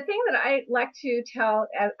the thing that I like to tell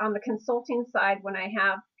on the consulting side, when I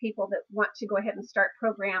have people that want to go ahead and start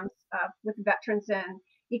programs with veterans in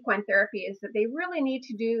equine therapy, is that they really need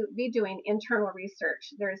to be doing internal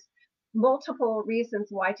research. There's multiple reasons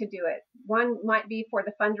why to do it. One might be for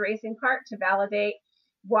the fundraising part, to validate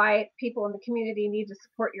why people in the community need to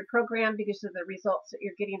support your program because of the results that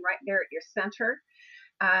you're getting right there at your center.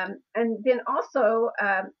 And then also,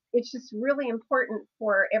 it's just really important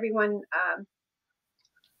for everyone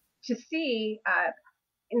to see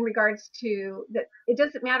in regards to that it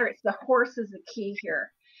doesn't matter, it's the horse is the key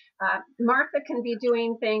here. Martha can be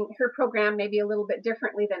doing her program maybe a little bit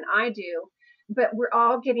differently than I do, but we're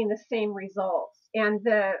all getting the same results. And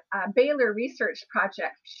the Baylor Research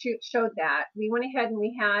Project showed that. We went ahead and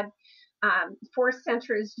we had 4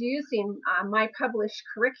 centers using my published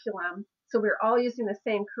curriculum. So we're all using the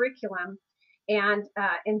same curriculum and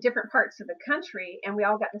in different parts of the country, and we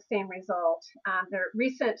all got the same result. The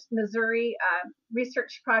recent Missouri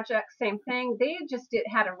research project, same thing. They just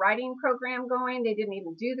had a writing program going. They didn't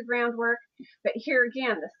even do the groundwork. But here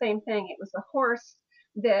again, the same thing. It was the horse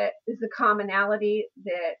that is the commonality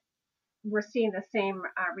that we're seeing the same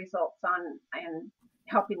results on and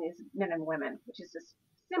helping these men and women, which is just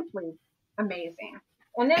simply amazing.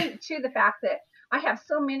 And then too, the fact that I have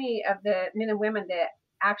so many of the men and women that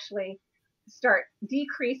actually start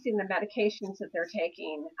decreasing the medications that they're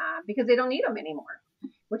taking because they don't need them anymore,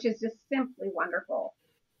 which is just simply wonderful.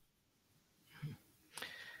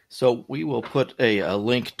 So we will put a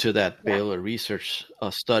link to that Baylor research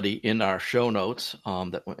study in our show notes.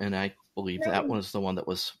 And I believe that was the one that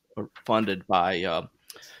was funded by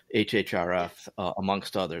HHRF,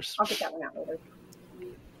 amongst others. I'll get that one out later.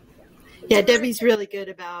 Yeah, Debbie's really good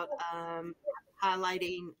about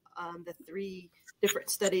highlighting the 3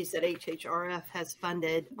 different studies that HHRF has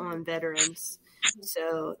funded on veterans.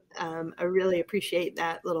 So I really appreciate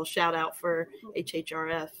that little shout out for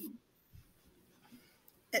HHRF.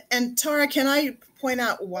 And Tara, can I point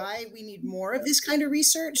out why we need more of this kind of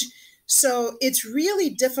research? So it's really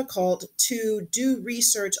difficult to do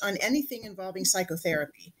research on anything involving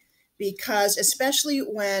psychotherapy, because especially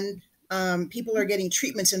when people are getting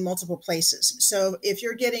treatments in multiple places. So if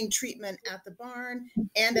you're getting treatment at the barn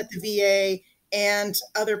and at the VA and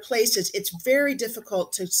other places, it's very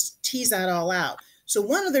difficult to tease that all out. So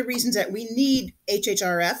one of the reasons that we need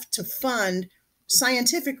HHRF to fund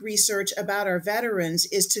scientific research about our veterans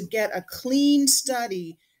is to get a clean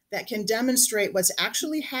study that can demonstrate what's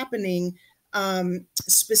actually happening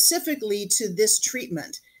specifically to this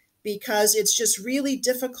treatment, because it's just really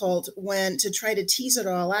difficult to try to tease it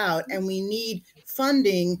all out. And we need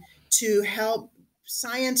funding to help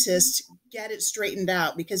scientists get it straightened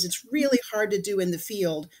out, because it's really hard to do in the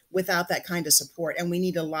field without that kind of support. And we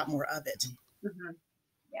need a lot more of it. Mm-hmm.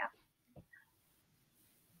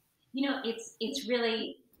 You know, it's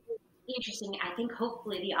really interesting. I think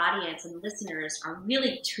hopefully the audience and listeners are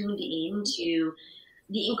really tuned into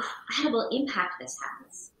the incredible impact this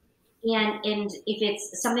has. And if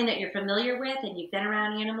it's something that you're familiar with and you've been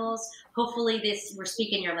around animals, hopefully we're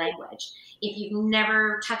speaking your language. If you've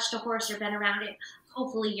never touched a horse or been around it,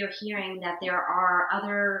 hopefully you're hearing that there are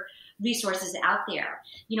other resources out there.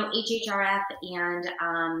 You know, HHRF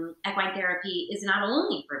and equine therapy is not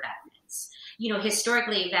only for veterans. You know,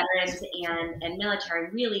 historically, veterans and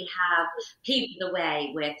military really have paved the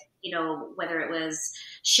way with, you know, whether it was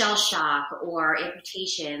shell shock or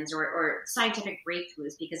amputations or scientific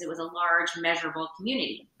breakthroughs, because it was a large, measurable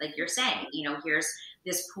community. Like you're saying, you know, here's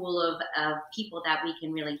this pool of people that we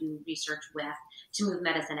can really do research with to move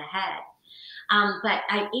medicine ahead. But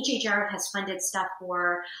HHRF has funded stuff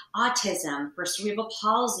for autism, for cerebral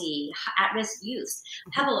palsy, at-risk youth.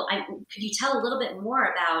 Pebble, could you tell a little bit more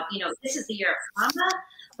about, you know, this is the year of trauma,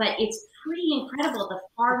 but it's pretty incredible, the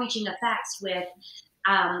far-reaching effects with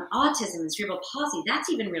autism and cerebral palsy. That's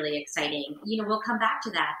even really exciting. You know, we'll come back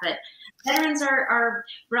to that. But veterans are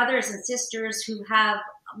brothers and sisters who have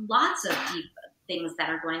lots of deep things that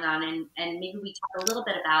are going on. And maybe we talk a little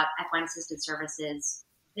bit about Equine-Assisted Services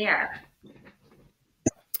there?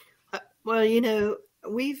 Well, you know,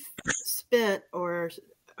 we've spent or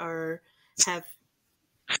have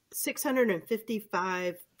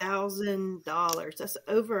 $655,000. That's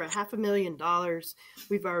over $500,000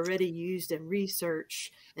 we've already used in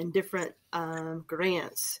research and different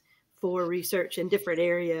grants for research in different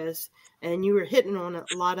areas. And you were hitting on a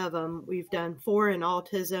lot of them. We've done 4 in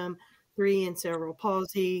autism, 3 in cerebral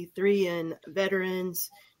palsy, 3 in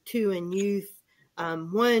veterans, 2 in youth,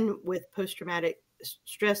 1 with post-traumatic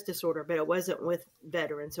stress disorder, but it wasn't with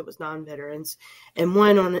veterans, it was non-veterans, and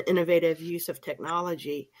 1 on the innovative use of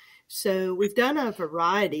technology. So we've done a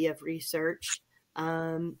variety of research.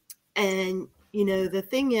 And, you know, the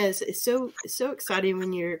thing is, it's so exciting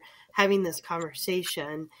when you're having this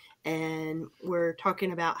conversation and we're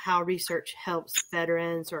talking about how research helps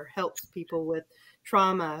veterans or helps people with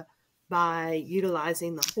trauma by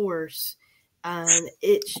utilizing the horse.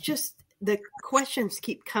 It's just the questions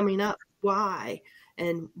keep coming up. Why?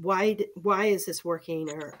 And why is this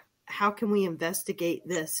working? Or how can we investigate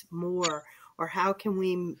this more? Or how can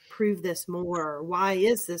we prove this more? Or why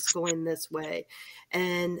is this going this way?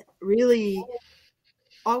 And really,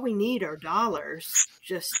 all we need are dollars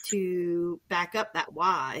just to back up that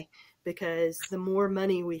why, because the more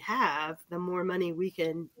money we have, the more money we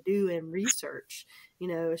can do in research. You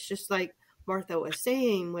know, it's just like Martha was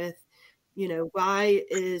saying with, you know, why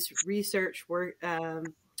is research work?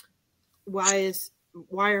 Why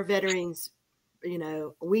are veterans, you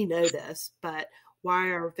know, we know this, but why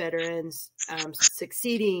are veterans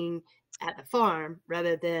succeeding at the farm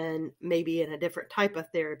rather than maybe in a different type of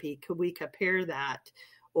therapy? Could we compare that?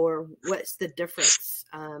 Or what's the difference?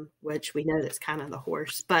 Which we know that's kind of the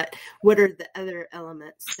horse, but what are the other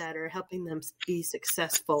elements that are helping them be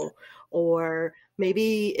successful? Or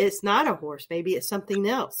maybe it's not a horse, maybe it's something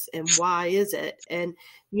else. And why is it? And,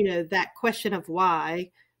 you know, that question of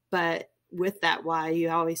why, but with that why, you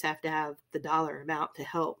always have to have the dollar amount to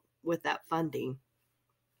help with that funding.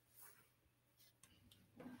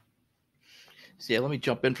 So, yeah, let me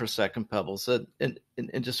jump in for a second, Pebbles, and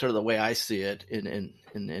just sort of the way I see it, in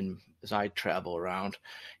as I travel around,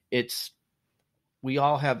 we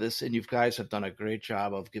all have this, and you guys have done a great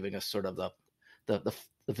job of giving us sort of the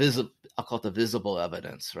visible, I'll call it the visible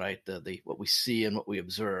evidence, right? The what we see and what we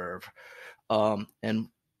observe, and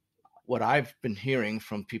what I've been hearing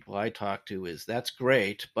from people I talk to is that's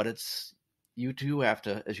great, but you do have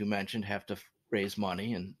to, as you mentioned, have to raise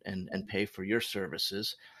money and pay for your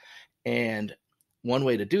services. And one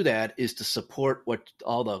way to do that is to support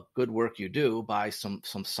all the good work you do by some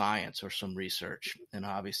science or some research. And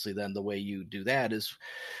obviously then the way you do that is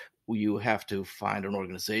you have to find an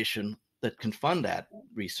organization that can fund that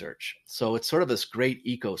research. So it's sort of this great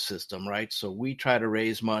ecosystem, right? So we try to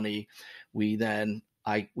raise money. We then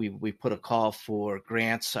we put a call for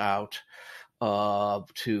grants out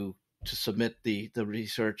to submit the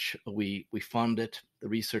research. We fund it. The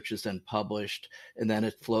research is then published, and then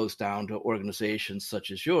it flows down to organizations such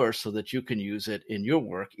as yours so that you can use it in your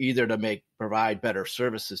work, either to provide better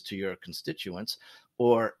services to your constituents,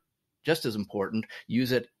 or just as important,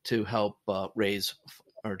 use it to help raise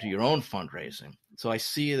or do your own fundraising. So I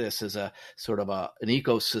see this as a sort of an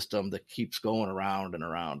ecosystem that keeps going around and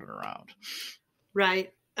around and around.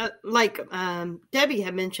 Right. Like Debbie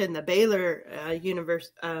had mentioned, the Baylor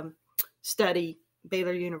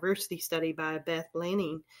Baylor University study by Beth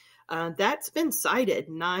Lanning, that's been cited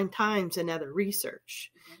 9 times in other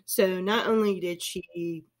research. So not only did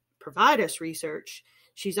she provide us research,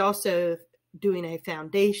 she's also doing a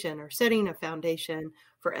foundation or setting a foundation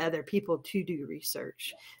for other people to do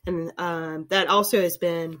research. And that also has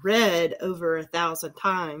been read over 1,000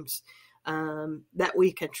 times that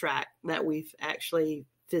we can track, that we've actually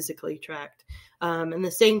physically tracked. And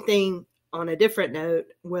the same thing on a different note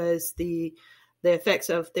was the effects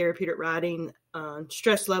of therapeutic riding on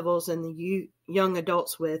stress levels in the young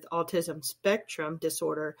adults with autism spectrum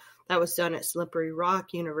disorder. That was done at Slippery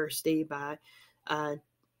Rock University by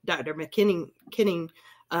Dr. McKinning.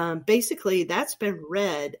 Basically, that's been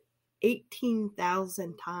read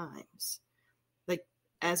 18,000 times. Like,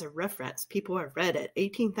 as a reference, people have read it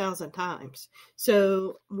 18,000 times.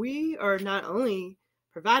 So we are not only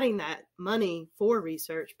providing that money for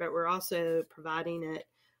research, but we're also providing it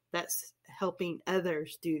that's helping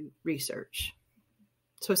others do research.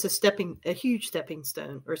 So it's a huge stepping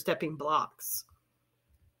stone or stepping blocks.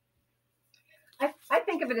 I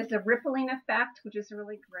think of it as a rippling effect, which is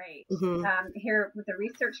really great here with the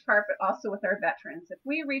research part, but also with our veterans. If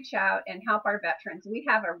we reach out and help our veterans, we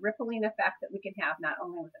have a rippling effect that we can have not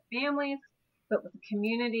only with the families, but with the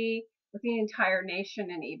community, with the entire nation,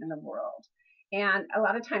 and even the world. And a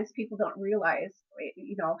lot of times people don't realize,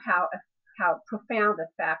 how profound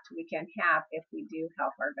effect we can have if we do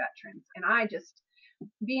help our veterans. And I just,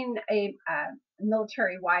 being a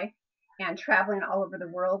military wife and traveling all over the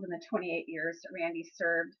world in the 28 years that Randy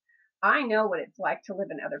served, I know what it's like to live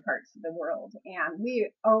in other parts of the world. And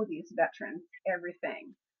we owe these veterans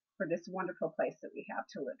everything for this wonderful place that we have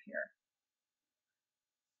to live here.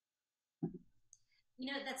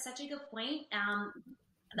 That's such a good point.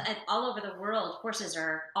 All over the world, horses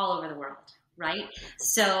are all over the world, right?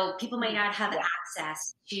 So people might not have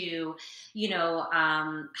access to,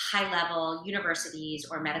 high-level universities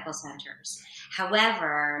or medical centers.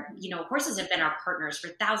 However, horses have been our partners for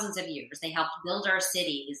thousands of years. They helped build our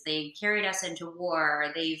cities. They carried us into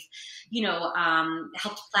war. They've,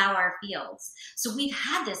 helped plow our fields. So we've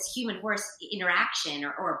had this human-horse interaction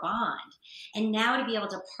or bond. And now to be able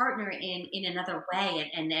to partner in another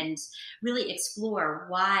way and really explore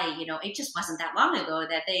why, it just wasn't that long ago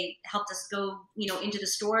that they helped us go, into the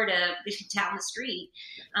store to down the street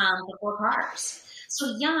before cars.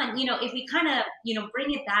 So Jan, if we kind of,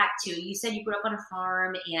 bring it back to, you said you grew up on a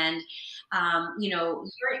farm and,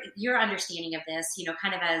 your understanding of this,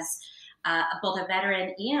 kind of as both a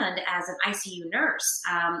veteran and as an ICU nurse,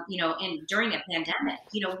 and during a pandemic,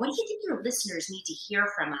 what do you think your listeners need to hear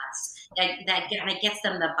from us that kind of gets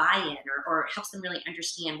them the buy-in or helps them really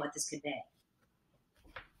understand what this could be?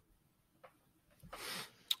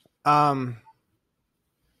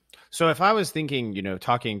 So if I was thinking,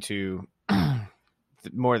 talking to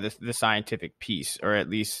more the scientific piece, or at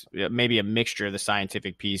least maybe a mixture of the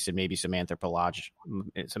scientific piece and maybe some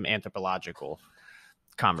anthropological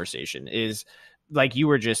conversation, is like you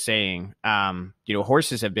were just saying,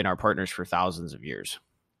 horses have been our partners for thousands of years.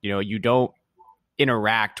 You don't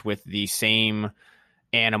interact with the same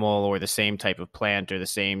animal or the same type of plant or the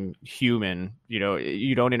same human.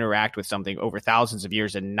 You don't interact with something over thousands of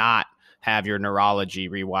years and not have your neurology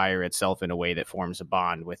rewire itself in a way that forms a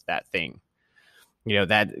bond with that thing.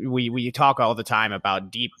 That we talk all the time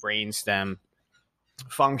about deep brainstem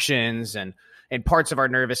functions and parts of our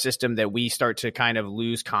nervous system that we start to kind of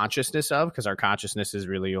lose consciousness of, because our consciousness is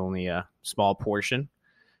really only a small portion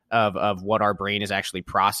of what our brain is actually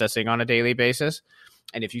processing on a daily basis.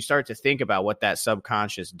 And if you start to think about what that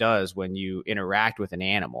subconscious does when you interact with an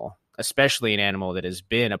animal, especially an animal that has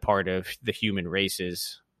been a part of the human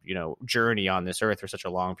race's, journey on this earth for such a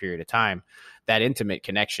long period of time, that intimate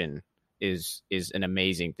connection is an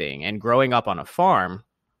amazing thing. And growing up on a farm,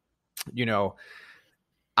 there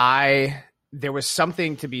was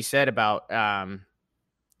something to be said about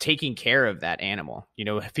taking care of that animal,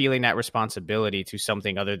 feeling that responsibility to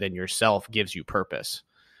something other than yourself gives you purpose.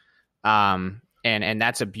 And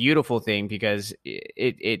that's a beautiful thing, because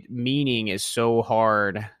it meaning is so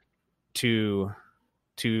hard to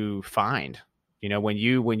find. When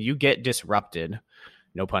you get disrupted,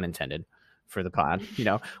 no pun intended for the pod,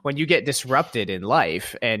 when you get disrupted in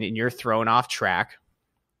life and you're thrown off track,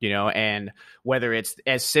 and whether it's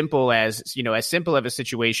as simple as of a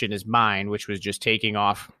situation as mine, which was just taking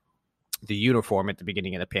off the uniform at the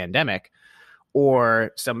beginning of the pandemic,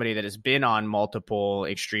 or somebody that has been on multiple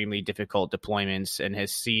extremely difficult deployments and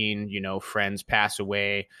has seen, friends pass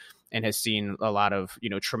away and has seen a lot of,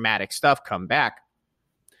 traumatic stuff come back,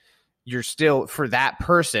 you're still, for that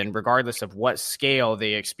person, regardless of what scale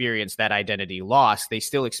they experience that identity loss, they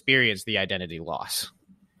still experience the identity loss.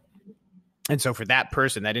 And so for that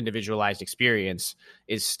person, that individualized experience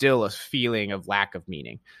is still a feeling of lack of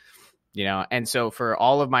meaning, And so for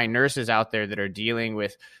all of my nurses out there that are dealing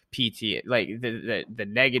with PT, like the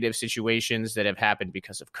negative situations that have happened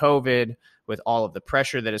because of COVID, with all of the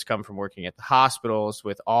pressure that has come from working at the hospitals,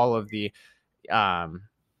 with all of the, I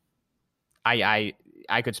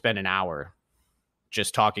could spend an hour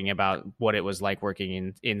just talking about what it was like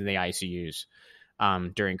working in the ICUs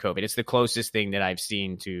during COVID. It's the closest thing that I've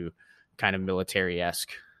seen to kind of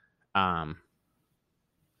military-esque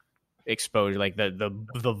exposure, like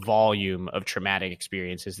the volume of traumatic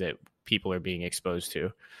experiences that people are being exposed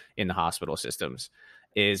to in the hospital systems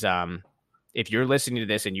is, if you're listening to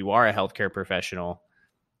this and you are a healthcare professional,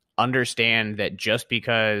 understand that just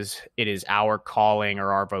because it is our calling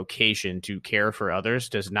or our vocation to care for others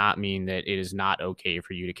does not mean that it is not okay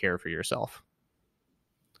for you to care for yourself.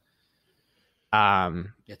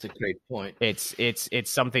 That's a great point.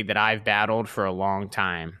 It's something that I've battled for a long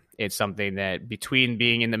time. It's something that, between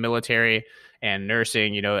being in the military and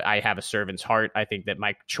nursing, I have a servant's heart. I think that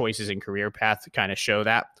my choices in career path kind of show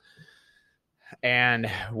that. And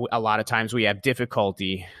a lot of times we have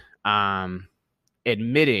difficulty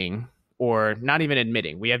admitting, or not even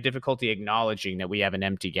admitting, we have difficulty acknowledging that we have an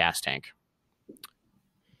empty gas tank.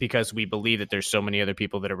 because we believe that there's so many other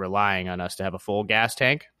people that are relying on us to have a full gas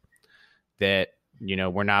tank that,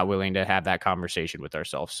 we're not willing to have that conversation with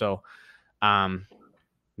ourselves. So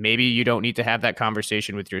maybe you don't need to have that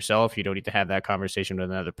conversation with yourself. You don't need to have that conversation with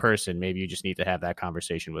another person. Maybe you just need to have that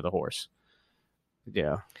conversation with a horse.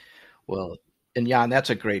 Yeah. Well, and Jan, that's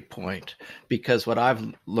a great point, because what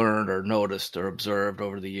I've learned or noticed or observed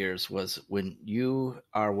over the years was when you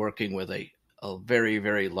are working with a very,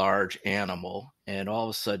 very large animal, and all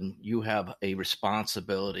of a sudden you have a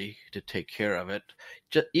responsibility to take care of it,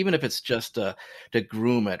 even if it's just to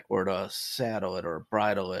groom it or to saddle it or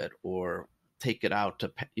bridle it or take it out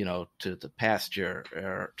to the pasture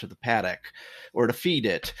or to the paddock or to feed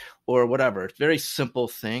it or whatever. It's very simple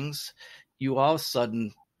things. You all of a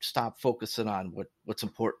sudden stop focusing on what's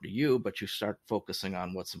important to you, but you start focusing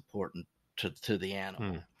on what's important to the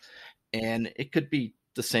animal. And it could be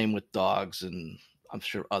the same with dogs and I'm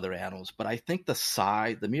sure other animals, but I think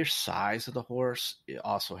the mere size of the horse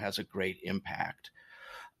also has a great impact.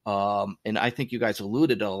 And I think you guys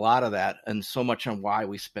alluded to a lot of that, and so much on why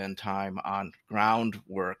we spend time on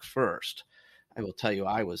groundwork first. I will tell you,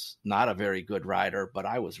 I was not a very good rider, but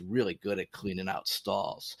I was really good at cleaning out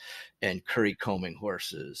stalls and curry combing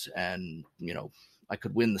horses. And, I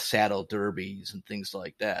could win the saddle derbies and things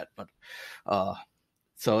like that. But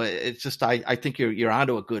so it's just, I think you're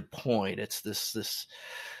onto a good point. It's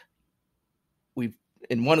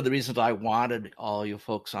and one of the reasons I wanted all you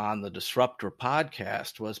folks on the Disruptor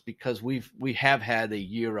podcast was because we have had a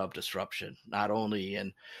year of disruption, not only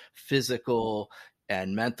in physical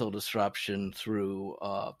and mental disruption through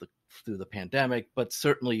the pandemic, but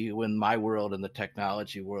certainly in my world, in the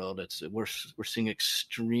technology world, we're seeing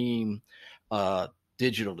extreme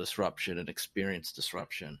digital disruption and experience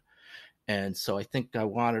disruption. And so I think I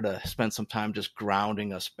wanted to spend some time just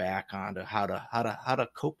grounding us back onto how to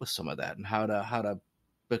cope with some of that and how to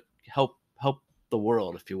help the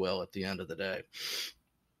world, if you will, at the end of the day.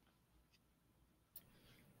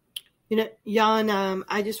 Jan,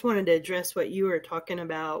 I just wanted to address what you were talking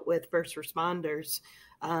about with first responders.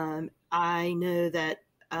 I know that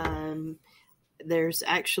there's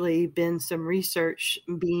actually been some research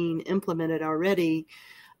being implemented already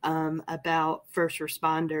about first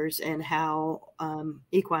responders and how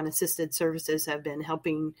Equine-Assisted Services have been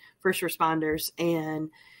helping first responders, and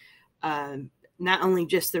not only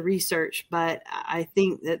just the research, but I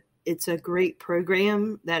think that it's a great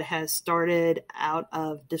program that has started out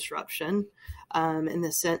of disruption in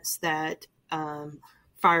the sense that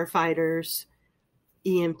firefighters,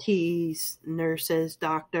 EMTs, nurses,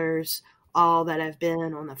 doctors, all that have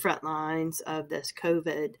been on the front lines of this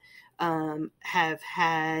COVID have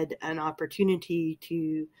had an opportunity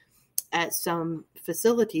to, at some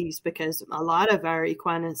facilities, because a lot of our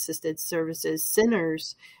Equine-Assisted Services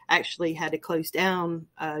centers actually had to close down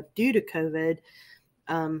due to COVID.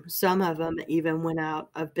 Some of them even went out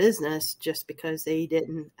of business just because they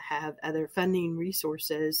didn't have other funding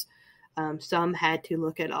resources. Some had to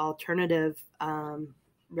look at alternative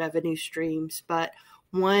revenue streams. But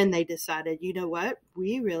one, they decided, you know what,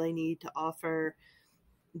 we really need to offer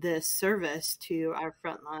this service to our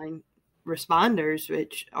frontline responders,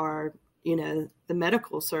 which are, the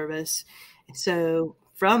medical service. So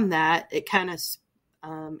from that, it kind of,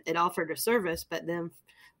 it offered a service, but then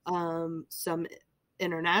some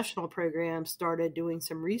international programs started doing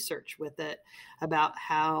some research with it about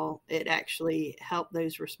how it actually helped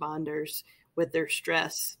those responders with their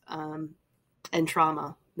stress and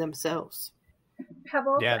trauma themselves.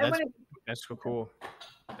 Pebbles, yeah, that's so cool.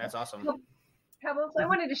 That's awesome. Pebbles, I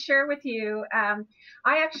wanted to share with you,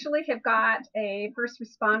 I actually have got a first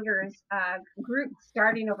responders group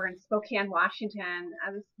starting over in Spokane, Washington.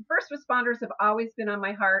 First responders have always been on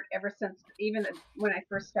my heart ever since, even when I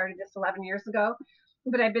first started this 11 years ago.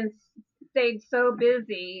 But I've stayed so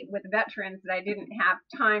busy with veterans that I didn't have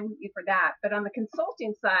time for that. But on the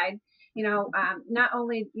consulting side, not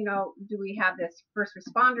only, do we have this first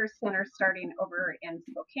responders center starting over in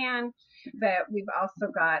Spokane, but we've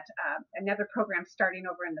also got another program starting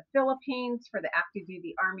over in the Philippines for the active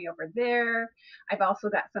duty Army over there. I've also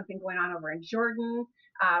got something going on over in Jordan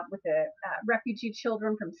with the refugee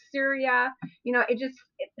children from Syria.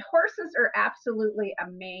 Horses are absolutely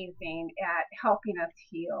amazing at helping us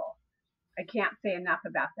heal. I can't say enough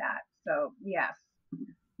about that. So, yes.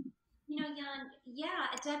 Jan, yeah,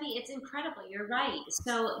 Debbie, it's incredible. You're right.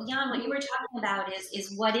 So, Jan, what you were talking about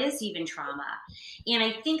is what is even trauma? And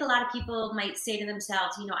I think a lot of people might say to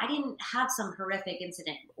themselves, I didn't have some horrific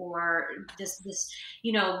incident or this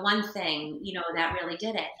one thing, that really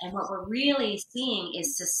did it. And what we're really seeing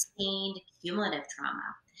is sustained cumulative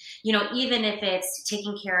trauma. Even if it's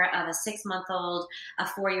taking care of a 6-month-old, a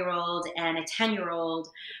 4-year-old, and a 10-year-old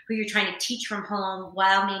who you're trying to teach from home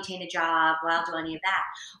while maintain a job, while do any of that,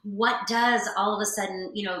 what does all of a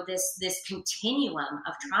sudden, this continuum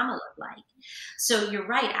of trauma look like? So you're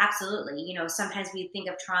right, absolutely. Sometimes we think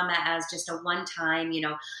of trauma as just a one-time,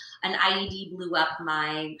 an IED blew up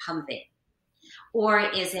my Humvee. Or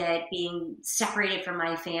is it being separated from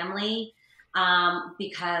my family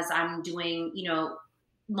because I'm doing,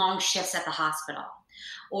 long shifts at the hospital?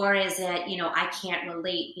 Or is it, I can't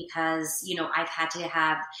relate because, I've had to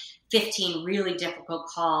have 15 really difficult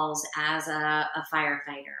calls as a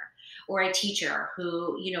firefighter, or a teacher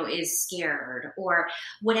who, is scared, or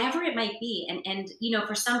whatever it might be. And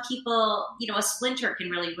for some people, a splinter can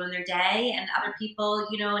really ruin their day, and other people,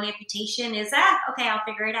 an amputation is okay, I'll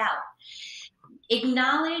figure it out.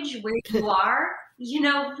 Acknowledge where you are,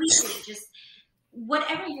 really just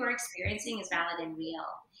whatever you're experiencing is valid and real.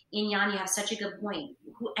 And Jan, you have such a good point.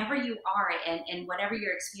 Whoever you are and whatever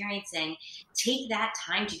you're experiencing, take that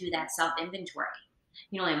time to do that self-inventory.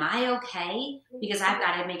 Am I okay? Because I've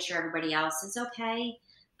got to make sure everybody else is okay.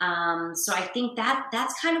 So I think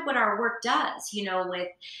that's kind of what our work does, with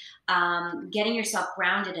getting yourself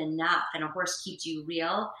grounded enough, and a horse keeps you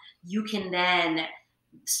real. You can then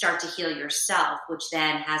start to heal yourself, which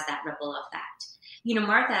then has that ripple effect.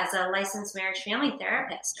 Martha, as a licensed marriage family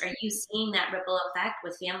therapist, are you seeing that ripple effect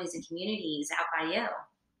with families and communities out by you?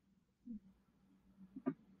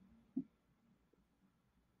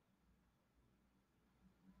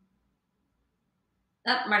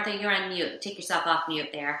 Oh, Martha, you're on mute. Take yourself off mute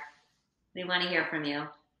there. We want to hear from you.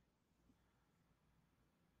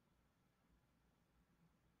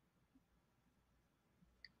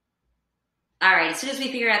 All right. As soon as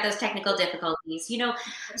we figure out those technical difficulties,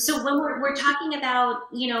 so when we're talking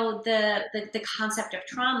about, the concept of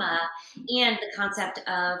trauma and the concept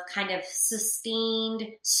of kind of sustained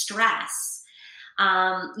stress,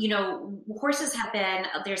 horses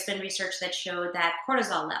there's been research that showed that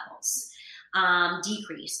cortisol levels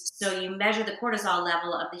decrease. So you measure the cortisol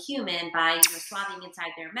level of the human by swabbing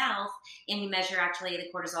inside their mouth, and you measure actually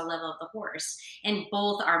the cortisol level of the horse, and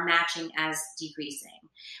both are matching as decreasing.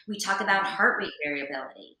 We talk about heart rate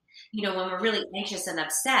variability. When we're really anxious and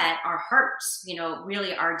upset, our hearts,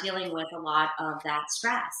 really are dealing with a lot of that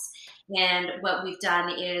stress. And what we've done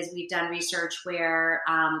is we've done research where,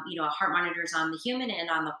 a heart monitor's on the human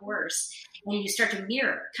and on the horse, and you start to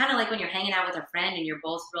mirror, kind of like when you're hanging out with a friend and you're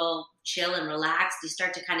both real chill and relaxed. You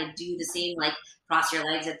start to kind of do the same, like cross your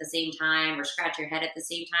legs at the same time or scratch your head at the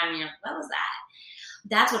same time. And you're like, what was that?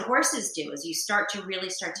 That's what horses do, is you start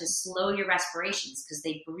to slow your respirations, because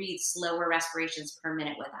they breathe slower respirations per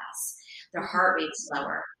minute with us. Their heart rate's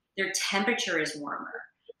slower. Their temperature is warmer.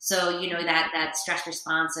 So, that stress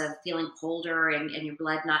response of feeling colder and your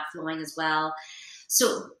blood not flowing as well.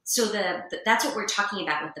 So that's what we're talking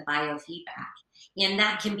about with the biofeedback. And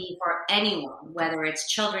that can be for anyone, whether it's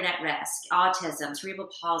children at risk, autism, cerebral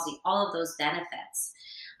palsy, all of those benefits.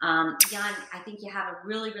 Jan, I think you have a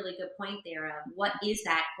really, really good point there of what is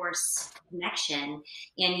that horse connection.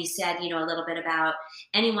 And you said, a little bit about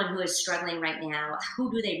anyone who is struggling right now,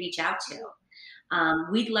 who do they reach out to?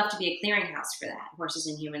 We'd love to be a clearinghouse for that, Horses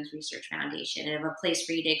and Humans Research Foundation, and a place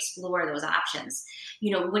for you to explore those options.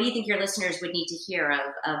 What do you think your listeners would need to hear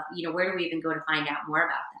of where do we even go to find out more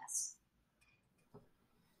about this?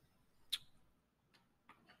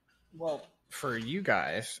 Well, for you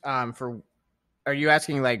guys, are you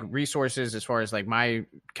asking like resources as far as like my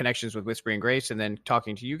connections with Whispering Grace and then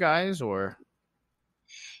talking to you guys, or?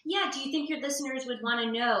 Yeah, do you think your listeners would want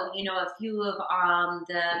to know, a few of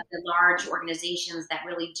the large organizations that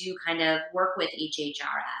really do kind of work with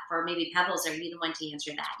HHRF, or maybe Pebbles, are you the one to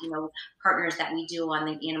answer that? Partners that we do on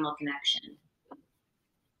the Animal Connection.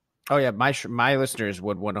 Oh yeah, my listeners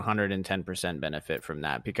would 110% benefit from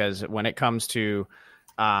that, because when it comes to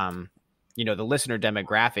the listener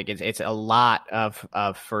demographic, it's a lot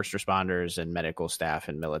of first responders and medical staff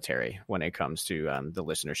and military when it comes to the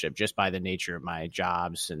listenership, just by the nature of my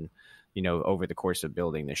jobs and, over the course of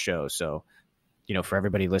building the show. So, for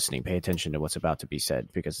everybody listening, pay attention to what's about to be said,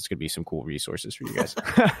 because it's going to be some cool resources for you guys.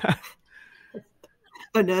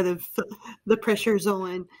 Oh no, the pressure's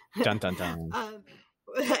on. Dun, dun, dun.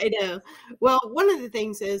 I know. Well, one of the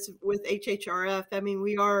things is with HHRF,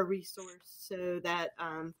 we are a resource so that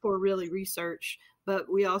for really research,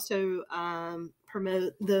 but we also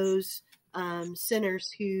promote those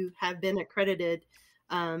centers who have been accredited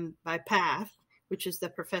by PATH, which is the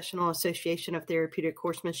Professional Association of Therapeutic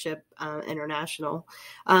Horsemanship International.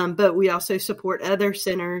 But we also support other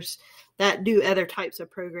centers that do other types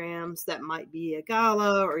of programs that might be a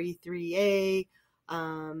GALA or E3A,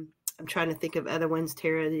 I'm trying to think of other ones,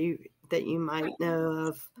 Tara, that you might know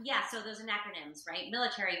of. Yeah, so those are acronyms, right?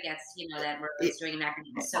 Military gets, that we're doing an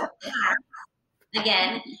acronym. So PATH,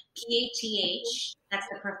 again, PATH, that's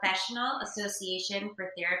the Professional Association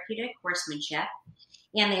for Therapeutic Horsemanship.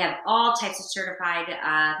 And they have all types of certified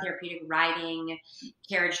therapeutic riding,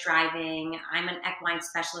 carriage driving. I'm an equine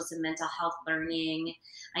specialist in mental health learning.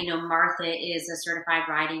 I know Martha is a certified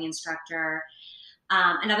riding instructor.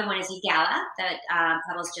 Another one is EGALA that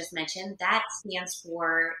Pebbles just mentioned. That stands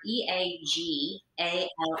for EAGALA,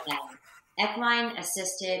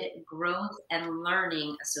 Equine-Assisted Growth and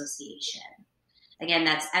Learning Association. Again,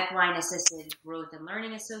 that's Equine-Assisted Growth and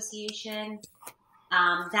Learning Association.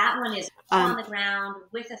 That one is on the ground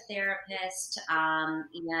with a therapist,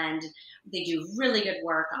 and they do really good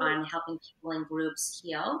work on helping people in groups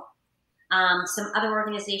heal. Some other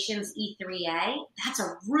organizations, E3A, that's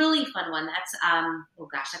a really fun one. That's,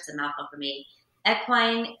 that's a mouthful for me.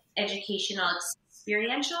 Equine Educational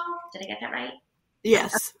Experiential. Did I get that right?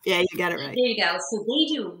 Yes. Yeah, you got it right. There you go. So they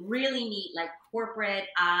do really neat, like corporate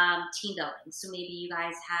team building. So maybe you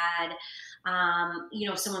guys had,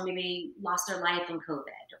 someone maybe lost their life in COVID,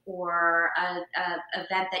 or a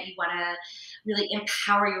event that you want to really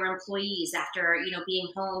empower your employees after, being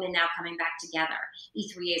home and now coming back together.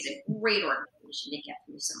 E3A is a great organization to get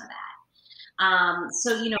through some of that.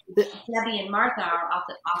 Debbie and Martha are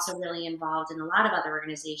also really involved in a lot of other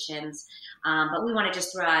organizations, but we want to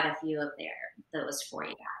just throw out a few of those for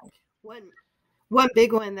you guys. One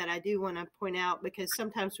big one that I do want to point out, because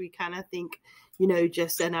sometimes we kind of think,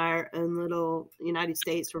 just in our own little United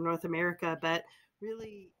States or North America, but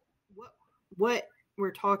really what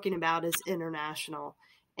we're talking about is international.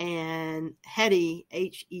 And HETI,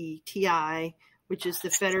 HETI, which is the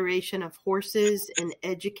Federation of Horses in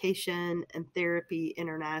Education and Therapy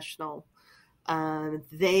International.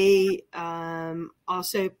 They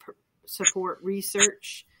also support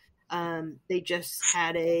research. They just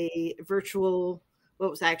had a virtual, what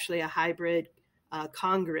was actually a hybrid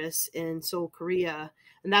Congress in Seoul, Korea.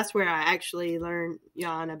 And that's where I actually learned,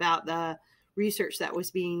 Jan, about the research that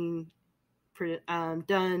was being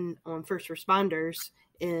done on first responders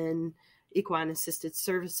in Equine-Assisted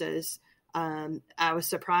Services. I was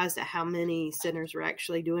surprised at how many centers were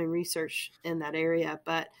actually doing research in that area.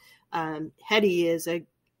 But HETI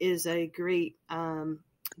is a great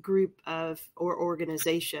group or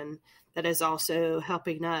organization that is also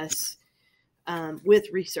helping us with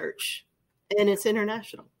research, and it's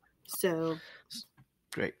international. So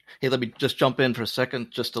great. Hey, let me just jump in for a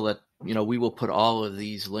second, just to let we will put all of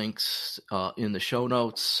these links in the show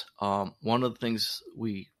notes. One of the things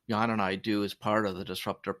Jan and I do as part of the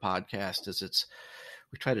Disruptor podcast is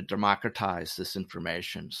we try to democratize this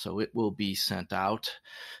information. So it will be sent out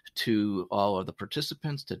to all of the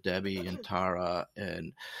participants, to Debbie and Tara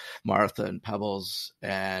and Martha and Pebbles,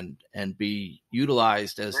 and be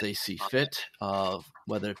utilized as they see fit,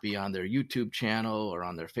 whether it be on their YouTube channel or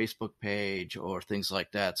on their Facebook page or things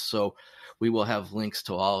like that. So we will have links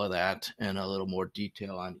to all of that and a little more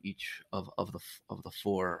detail on each of the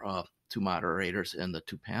four, two moderators and the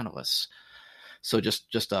two panelists. So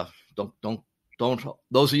just don't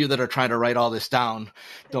those of you that are trying to write all this down,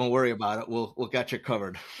 don't worry about it. We'll get you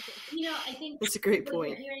covered. I think that's a great what point.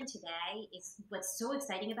 We're hearing today is what's so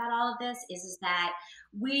exciting about all of this is that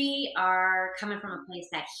we are coming from a place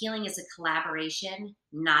that healing is a collaboration,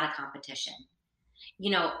 not a competition.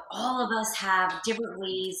 All of us have different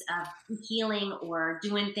ways of healing or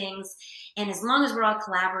doing things. And as long as we're all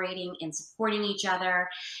collaborating and supporting each other,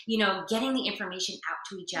 getting the information out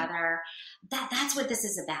to each other, that's what this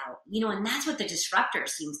is about, and that's what the Disruptor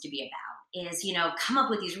seems to be about, is, come up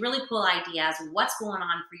with these really cool ideas. What's going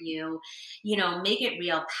on for you? Make it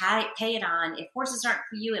real, pay it on. If horses aren't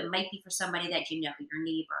for you, it might be for somebody that your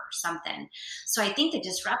neighbor or something. So I think the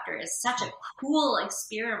Disruptor is such a cool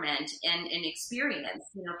experiment and experience,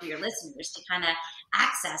 for your listeners to kind of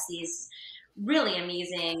access these really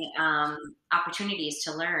amazing opportunities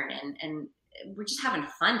to learn. And we're just having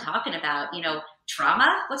fun talking about,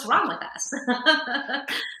 trauma. What's wrong with us?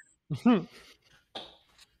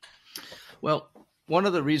 Well, one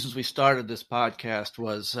of the reasons we started this podcast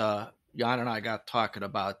was Jan and I got talking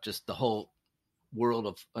about just the whole world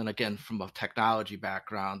of, and again, from a technology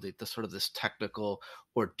background, the sort of this technical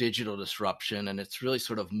or digital disruption. And it's really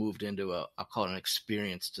sort of moved into I'll call it an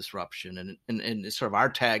experience disruption. And sort of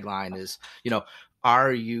our tagline is,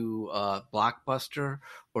 are you Blockbuster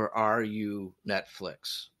or are you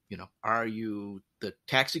Netflix? Are you the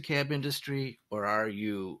taxi cab industry or are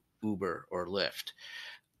you Uber or Lyft?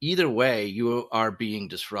 Either way, you are being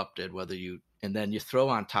disrupted, whether you And then you throw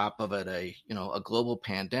on top of it a global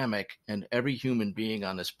pandemic, and every human being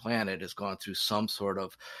on this planet has gone through some sort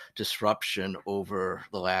of disruption over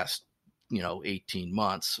the last 18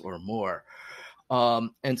 months or more.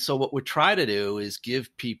 And so what we try to do is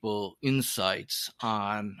give people insights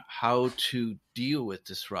on how to deal with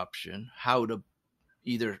disruption, how to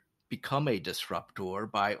either become a disruptor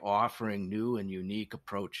by offering new and unique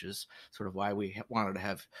approaches, sort of why we wanted to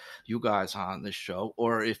have you guys on this show.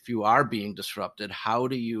 Or if you are being disrupted, how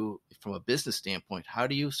do you, from a business standpoint, how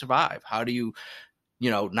do you survive? How do you,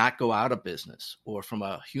 not go out of business? Or from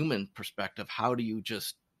a human perspective, how do you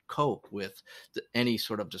just cope with any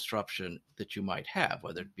sort of disruption that you might have,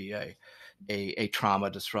 whether it be a trauma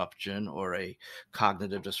disruption or a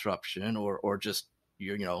cognitive disruption, or just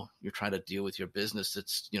you're trying to deal with your business.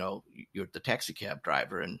 It's, you're the taxi cab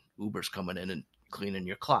driver and Uber's coming in and cleaning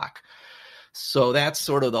your clock. So that's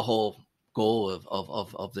sort of the whole goal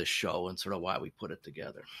of this show and sort of why we put it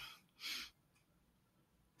together.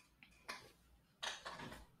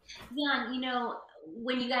 Jan,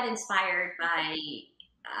 when you got inspired by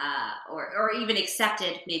or even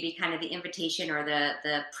accepted maybe kind of the invitation or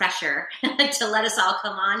the pressure to let us all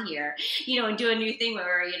come on here, and do a new thing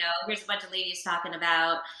where, here's a bunch of ladies talking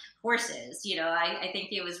about horses. I think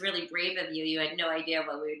it was really brave of you. You had no idea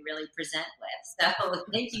what we would really present with. So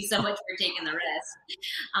thank you so much for taking the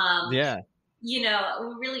risk. Yeah. We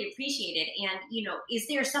really appreciate it. And, is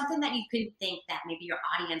there something that you could think that maybe your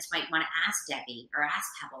audience might want to ask Debbie or ask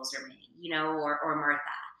Pebbles or me, or Martha?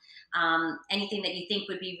 Anything that you think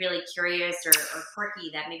would be really curious or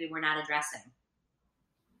quirky that maybe we're not addressing?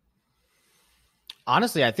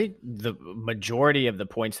 Honestly, I think the majority of the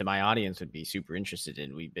points that my audience would be super interested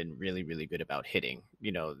in, we've been really, really good about hitting.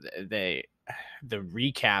 The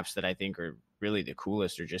recaps that I think are really the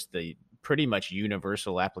coolest are just the pretty much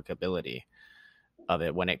universal applicability of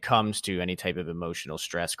it when it comes to any type of emotional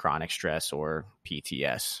stress, chronic stress, or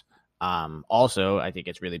PTS. Also, I think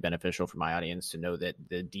it's really beneficial for my audience to know that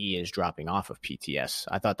the D is dropping off of PTS.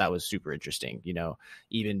 I thought that was super interesting,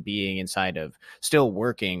 even being inside of still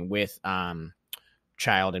working with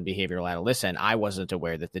child and behavioral adolescent, I wasn't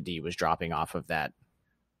aware that the D was dropping off of that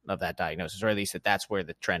diagnosis, or at least that's where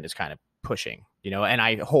the trend is kind of pushing, and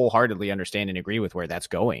I wholeheartedly understand and agree with where that's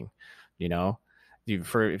going,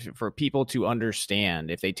 for people to understand,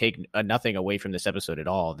 if they take nothing away from this episode at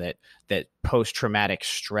all, that post-traumatic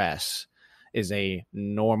stress is a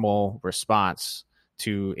normal response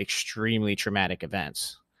to extremely traumatic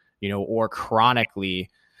events, or chronically,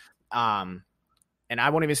 and I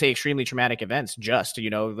won't even say extremely traumatic events, just,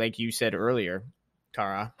 like you said earlier,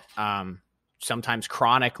 Tara, sometimes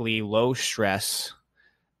chronically low stress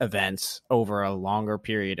events over a longer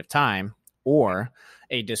period of time, or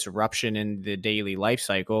a disruption in the daily life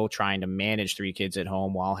cycle, trying to manage 3 kids at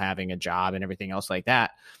home while having a job and everything else like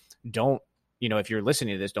that. Don't, if you're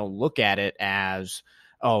listening to this, don't look at it as,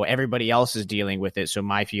 oh, everybody else is dealing with it, so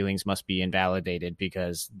my feelings must be invalidated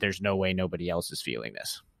because there's no way nobody else is feeling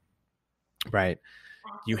this. Right?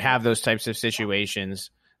 You have those types of situations,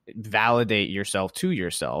 validate yourself to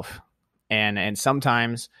yourself. And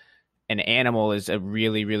sometimes an animal is a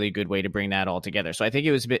really, really good way to bring that all together. So I think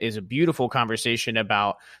it is a beautiful conversation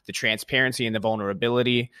about the transparency and the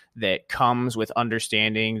vulnerability that comes with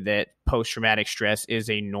understanding that post-traumatic stress is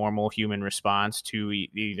a normal human response to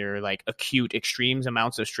either like acute extremes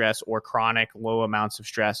amounts of stress or chronic low amounts of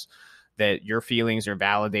stress, that your feelings are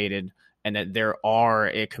validated, and that there are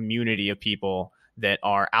a community of people that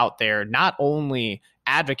are out there not only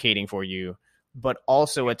advocating for you, but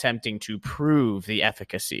also attempting to prove the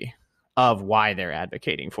efficacy of why they're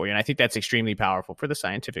advocating for you. And I think that's extremely powerful for the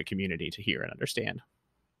scientific community to hear and understand.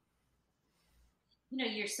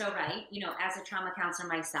 You're so right. As a trauma counselor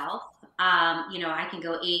myself, I can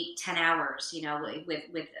go 8-10 hours,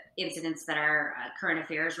 with incidents that are current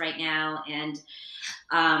affairs right now,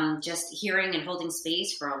 and just hearing and holding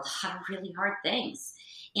space for a lot of really hard things.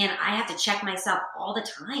 And I have to check myself all the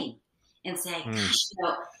time and say, gosh,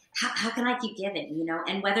 how can I keep giving,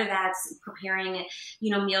 and whether that's preparing,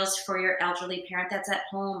 meals for your elderly parent that's at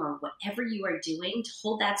home, or whatever you are doing, to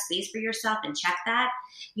hold that space for yourself and check that,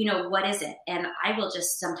 what is it? And I will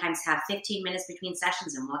just sometimes have 15 minutes between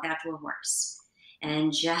sessions and walk out to a horse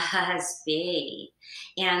and just be.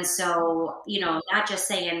 And so, not just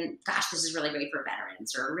saying, gosh, this is really great for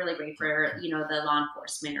veterans, or really great for, the law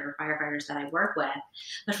enforcement or firefighters that I work with,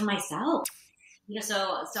 but for myself.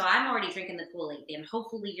 So I'm already drinking the Kool-Aid, and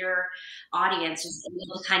hopefully your audience is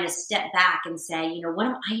able to kind of step back and say, what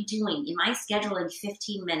am I doing in my schedule in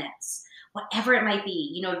 15 minutes, whatever it might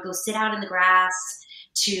be, go sit out in the grass,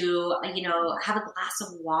 to, have a glass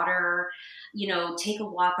of water, take a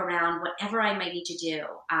walk around, whatever I might need to do,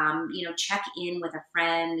 check in with a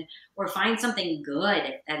friend or find something good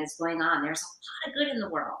that is going on. There's a lot of good in the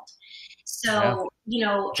world. So,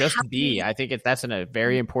 just be. I think that's a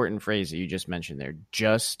very important phrase that you just mentioned there.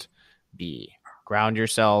 Just be. Ground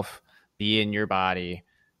yourself, be in your body,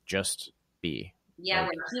 just be. Yeah,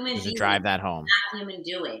 we're human beings. To drive that home. Not human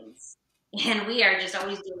doings. And we are just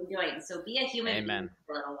always doing. So be a human being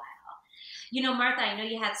for a little while. Martha, I know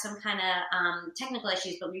you had some kind of technical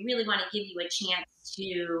issues, but we really want to give you a chance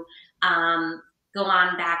to go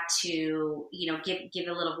on back to, give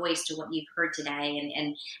a little voice to what you've heard today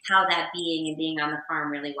and how that being on the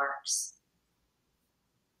farm really works.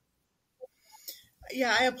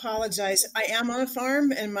 Yeah, I apologize. I am on a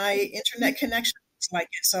farm and my internet connection is like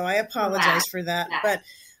it, so I apologize for that. But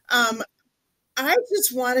I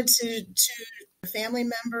just wanted to a family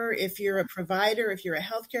member, if you're a provider, if you're a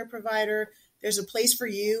healthcare provider, there's a place for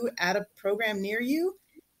you at a program near you.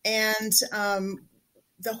 And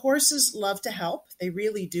the horses love to help. They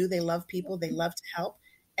really do. They love people. They love to help.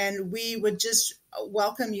 And we would just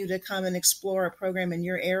welcome you to come and explore a program in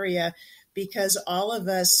your area, because all of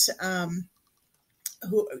us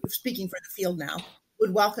who speaking for the field now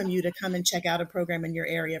would welcome you to come and check out a program in your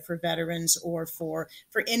area for veterans or for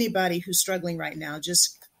anybody who's struggling right now.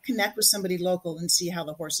 Just connect with somebody local and see how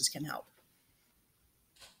the horses can help.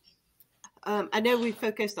 I know we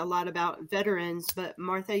focused a lot about veterans, but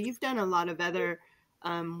Martha, you've done a lot of other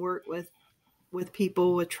work with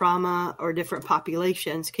people with trauma or different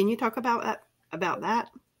populations. Can you talk about that?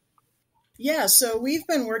 Yeah, so we've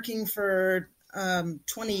been working for 20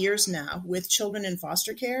 years now with children in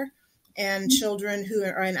foster care and children who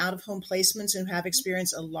are in out-of-home placements and have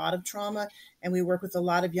experienced a lot of trauma. And we work with a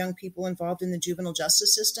lot of young people involved in the juvenile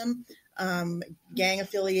justice system,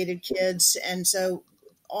 gang-affiliated kids. And so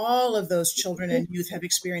all of those children and youth have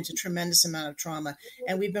experienced a tremendous amount of trauma.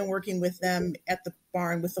 And we've been working with them at the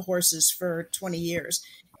barn with the horses for 20 years.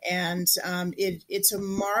 And it's a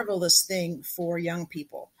marvelous thing for young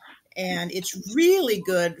people. And it's really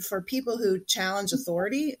good for people who challenge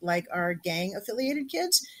authority, like our gang-affiliated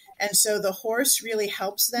kids. And so the horse really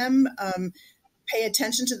helps them pay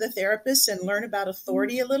attention to the therapist and learn about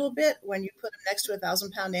authority a little bit when you put them next to a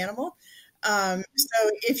 1,000-pound animal. So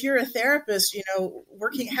if you're a therapist,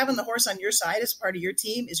 having the horse on your side as part of your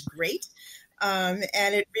team is great. And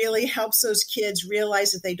it really helps those kids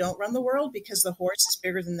realize that they don't run the world because the horse is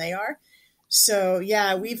bigger than they are. So,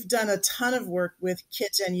 yeah, we've done a ton of work with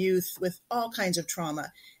kids and youth with all kinds of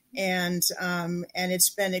trauma, and it's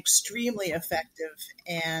been extremely effective.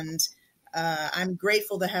 And I'm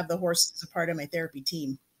grateful to have the horse as a part of my therapy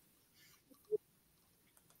team.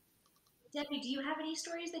 Debbie, do you have any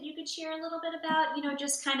stories that you could share a little bit about,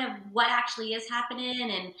 just kind of what actually is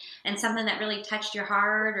happening and something that really touched your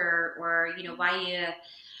heart or why you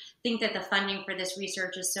think that the funding for this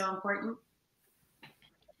research is so important?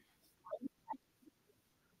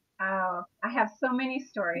 I have so many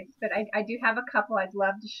stories, but I do have a couple I'd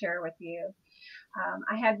love to share with you.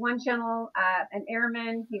 I had one an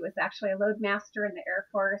airman. He was actually a loadmaster in the Air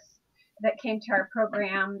Force that came to our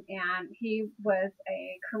program, and he was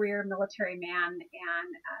a career military man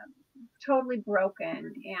and totally broken.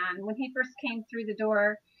 And when he first came through the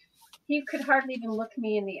door, he could hardly even look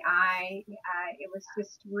me in the eye. It was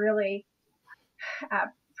just really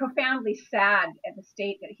profoundly sad at the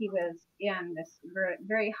state that he was in, this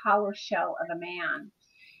very hollow shell of a man.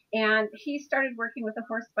 And he started working with a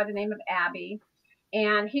horse by the name of Abby,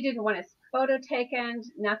 and he didn't want his photo taken,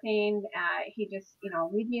 nothing. He just,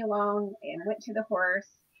 leave me alone, and went to the horse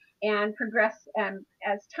and progressed. And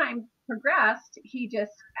as time progressed, he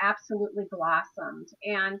just absolutely blossomed.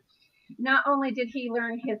 And not only did he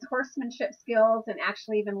learn his horsemanship skills and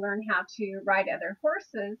actually even learn how to ride other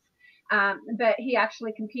horses, but he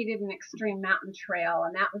actually competed in extreme mountain trail.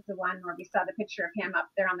 And that was the one where we saw the picture of him up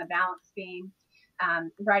there on the balance beam,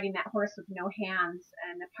 riding that horse with no hands,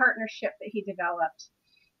 and the partnership that he developed.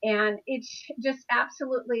 And it's just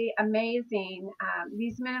absolutely amazing.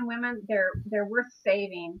 These men and women, they're worth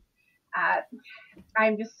saving.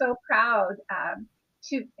 I'm just so proud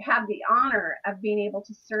to have the honor of being able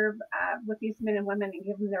to serve with these men and women and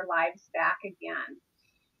give them their lives back again.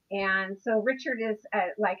 And so Richard is,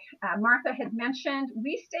 like Martha had mentioned,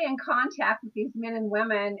 we stay in contact with these men and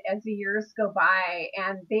women as the years go by,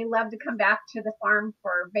 and they love to come back to the farm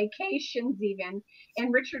for vacations even.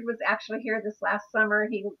 And Richard was actually here this last summer.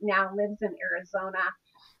 He now lives in Arizona.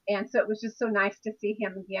 And so it was just so nice to see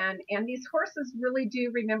him again. And these horses really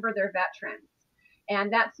do remember their veterans.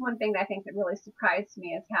 And that's one thing that I think that really surprised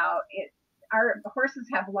me, is how our horses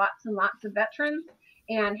have lots and lots of veterans.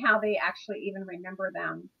 and how they actually even remember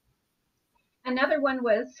them. Another one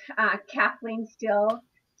was Kathleen Still.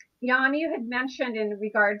 Jan, you had mentioned in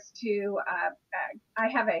regards to, I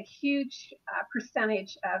have a huge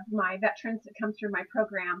percentage of my veterans that come through my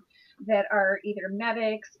program that are either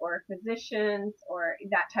medics or physicians or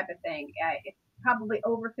that type of thing. It's probably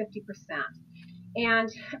over 50%. And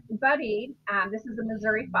Buddy, this is a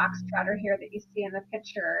Missouri Foxtrotter here that you see in the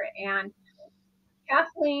picture. And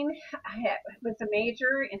Kathleen was a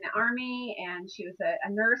major in the Army, and she was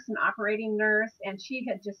a nurse, an operating nurse, and she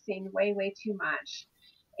had just seen way, way too much.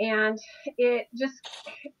 And it just,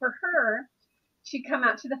 for her, she'd come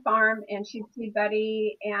out to the farm and she'd see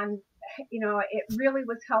Buddy, and, it really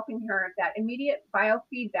was helping her. That immediate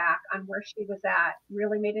biofeedback on where she was at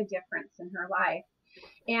really made a difference in her life.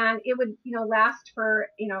 And it would, last for,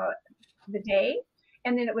 the day,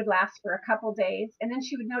 and then it would last for a couple days. And then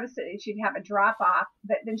she would notice that she'd have a drop off,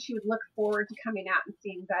 but then she would look forward to coming out and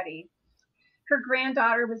seeing Buddy. Her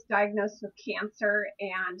granddaughter was diagnosed with cancer,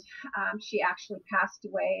 and she actually passed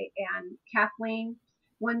away. And Kathleen,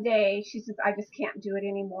 one day, she says, I just can't do it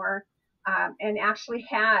anymore, and actually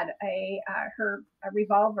had a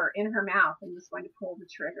revolver in her mouth and was going to pull the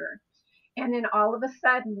trigger. And then all of a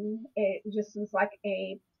sudden, it just was like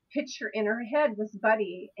a picture in her head was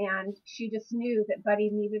Buddy, and she just knew that Buddy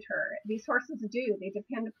needed her. These horses do. They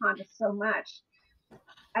depend upon us so much.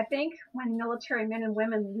 I think when military men and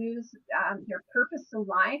women lose their purpose in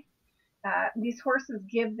life, these horses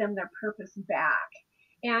give them their purpose back.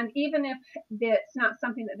 And even if it's not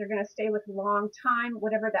something that they're going to stay with a long time,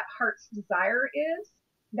 whatever that heart's desire is,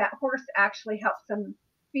 that horse actually helps them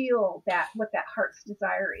feel that what that heart's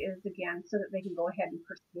desire is again, so that they can go ahead and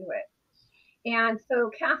pursue it. And so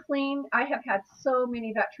Kathleen, I have had so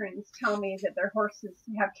many veterans tell me that their horses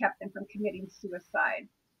have kept them from committing suicide.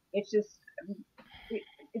 It's just,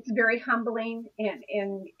 it's very humbling, and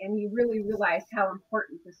you really realize how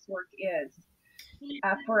important this work is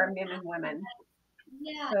for our men and women.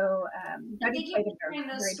 Yeah. So thank you for sharing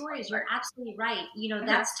those stories. You're absolutely right.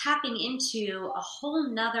 That's tapping into a whole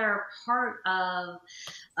nother part of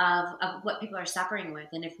what people are suffering with.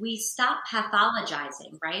 And if we stop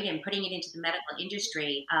pathologizing, right, and putting it into the medical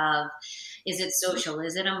industry of, is it social,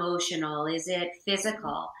 is it emotional, is it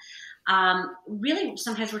physical? Really,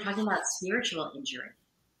 sometimes we're talking about spiritual injury,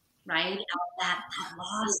 right? That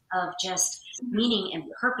loss of just meaning and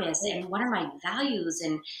purpose, and what are my values,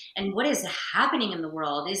 and what is happening in the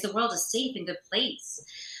world? Is the world a safe and good place?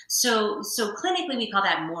 So clinically, we call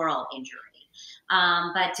that moral injury.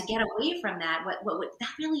 But to get away from that, what that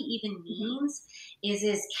really even means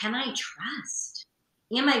is can I trust?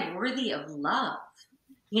 Am I worthy of love?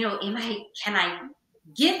 Can I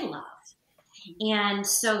give love? And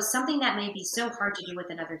so something that may be so hard to do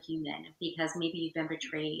with another human because maybe you've been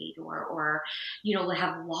betrayed or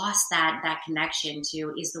have lost that connection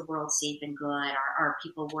to, is the world safe and good? Are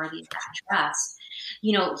people worthy of that trust?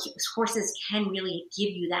 Horses can really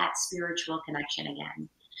give you that spiritual connection again.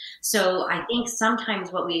 So I think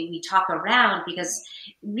sometimes what we talk around, because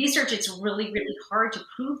research, it's really, really hard to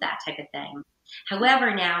prove that type of thing.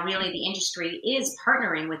 However, now really the industry is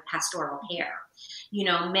partnering with pastoral care.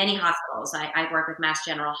 Many hospitals, I work with Mass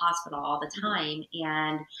General Hospital all the time,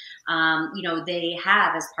 and, they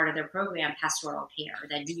have as part of their program pastoral care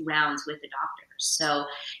that do rounds with the doctors. So,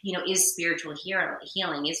 is spiritual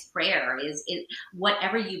healing, is prayer, is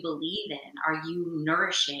whatever you believe in, are you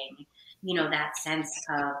nourishing, that sense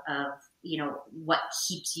of what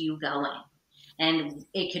keeps you going? And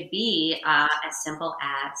it could be as simple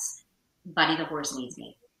as, Buddy the horse needs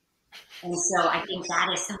me. And so I think that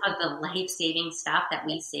is some of the life-saving stuff that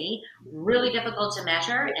we see, really difficult to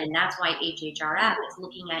measure. And that's why HHRF is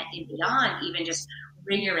looking at it beyond even just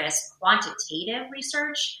rigorous quantitative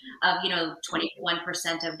research of,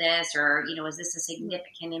 21% of this, or, is this a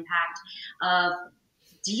significant impact of,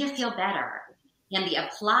 do you feel better? And the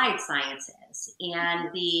applied sciences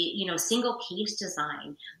and the, single case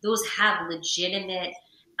design, those have legitimate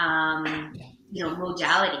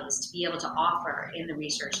modalities to be able to offer in the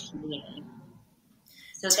research community.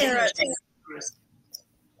 So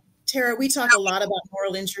Tara, we talk a lot about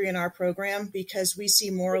moral injury in our program because we see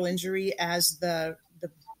moral injury as the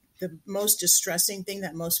most distressing thing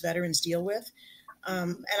that most veterans deal with.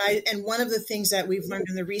 And one of the things that we've learned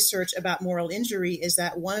in the research about moral injury is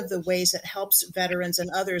that one of the ways that helps veterans and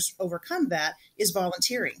others overcome that is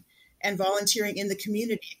volunteering. And volunteering in the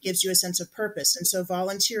community gives you a sense of purpose. And so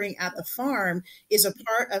volunteering at the farm is a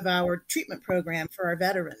part of our treatment program for our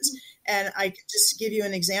veterans. And I could just give you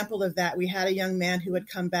an example of that. We had a young man who had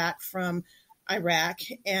come back from Iraq,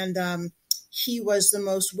 and he was the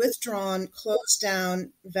most withdrawn, closed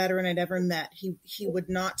down veteran I'd ever met. He would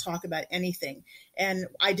not talk about anything. And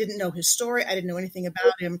I didn't know his story. I didn't know anything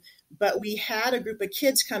about him. But we had a group of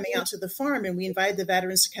kids coming out to the farm, and we invited the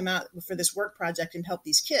veterans to come out for this work project and help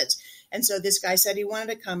these kids. And so this guy said he wanted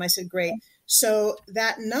to come. I said, great. So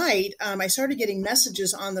that night, I started getting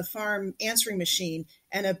messages on the farm answering machine.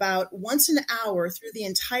 And about once an hour through the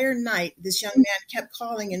entire night, this young man kept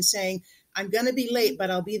calling and saying, I'm going to be late,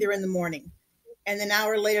 but I'll be there in the morning. And an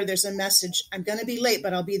hour later, there's a message, I'm going to be late,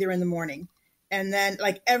 but I'll be there in the morning. And then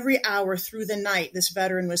like every hour through the night, this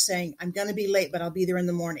veteran was saying, I'm going to be late, but I'll be there in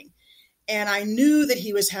the morning. And I knew that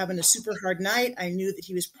he was having a super hard night. I knew that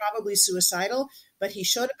he was probably suicidal, but he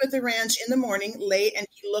showed up at the ranch in the morning late, and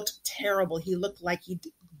he looked terrible. He looked like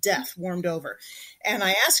death warmed over. And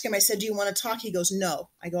I asked him, I said, do you want to talk? He goes, no.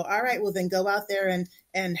 I go, all right, well then go out there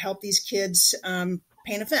and help these kids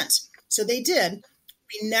paint a fence. So they did.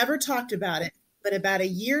 We never talked about it. But about a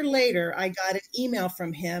year later, I got an email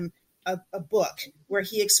from him, a book where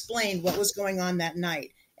he explained what was going on that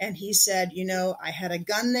night. And he said, I had a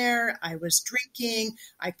gun there. I was drinking.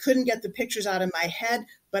 I couldn't get the pictures out of my head,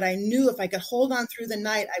 but I knew if I could hold on through the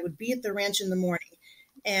night, I would be at the ranch in the morning.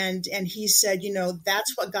 And he said,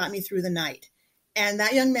 that's what got me through the night. And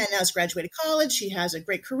that young man now has graduated college. He has a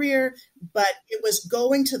great career, but it was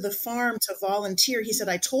going to the farm to volunteer. He said,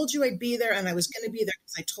 I told you I'd be there, and I was going to be there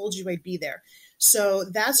because I told you I'd be there. So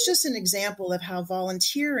that's just an example of how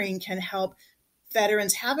volunteering can help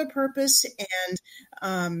veterans have a purpose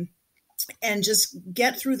and just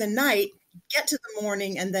get through the night, get to the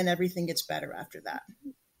morning, and then everything gets better after that.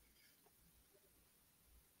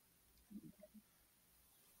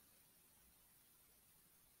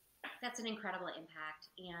 That's an incredible impact,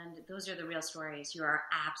 and those are the real stories. You are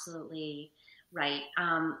absolutely right.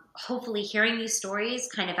 Hopefully hearing these stories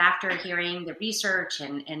kind of after hearing the research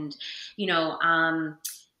and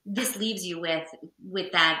this leaves you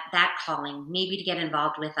with that calling, maybe to get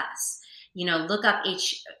involved with us. Look up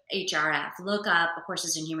HHRF, look up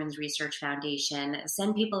Horses and Humans Research Foundation,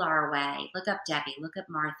 send people our way, look up Debbie, look up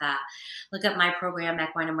Martha, look up my program,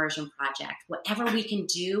 Equine Immersion Project, whatever we can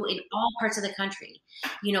do in all parts of the country,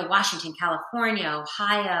 Washington, California,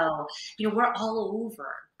 Ohio, we're all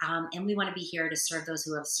over. And we want to be here to serve those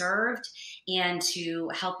who have served and to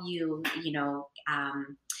help you,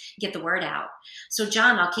 get the word out. So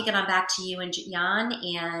John, I'll kick it on back to you and Jan,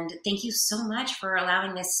 and thank you so much for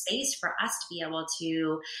allowing this space for us to be able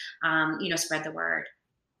to, spread the word.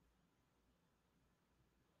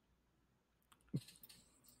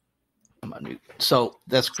 I'm on mute. So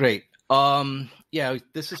that's great.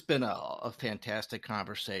 This has been a fantastic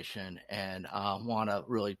conversation, and I want to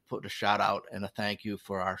really put a shout out and a thank you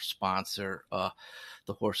for our sponsor,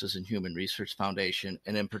 the Horses and Human Research Foundation,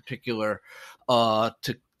 and in particular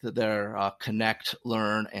to their Connect,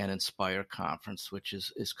 Learn, and Inspire conference, which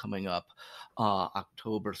is coming up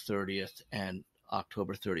October 30th and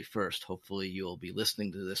October 31st. Hopefully you'll be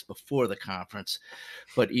listening to this before the conference,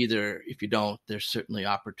 but either if you don't, there's certainly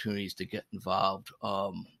opportunities to get involved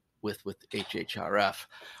with HHRF.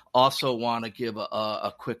 Also want to give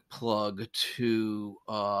a quick plug to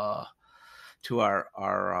our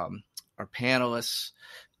panelists.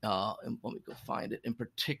 And let me go find it. In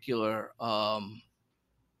particular,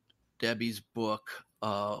 Debbie's book,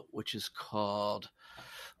 which is called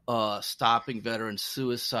Stopping Veteran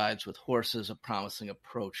Suicides with Horses, A Promising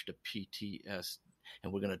Approach to PTSD.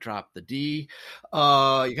 And we're going to drop the D.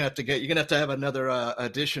 You're going to have to have another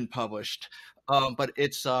edition published. But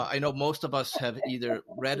it's I know most of us have either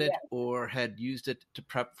read it or had used it to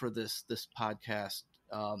prep for this podcast.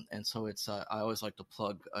 And so it's I always like to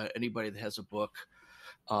plug anybody that has a book.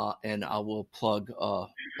 And I will plug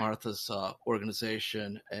Martha's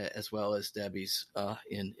organization as well as Debbie's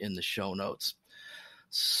in the show notes.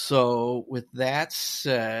 So with that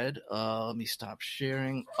said, let me stop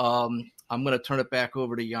sharing. I'm going to turn it back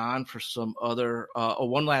over to Jan for some other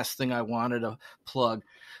one last thing I wanted to plug.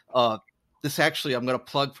 This actually I'm going to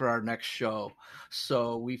plug for our next show.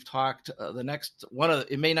 So we've talked the next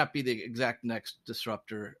it may not be the exact next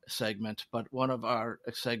Disruptor segment, but one of our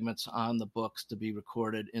segments on the books to be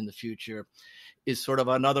recorded in the future is sort of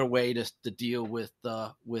another way to deal with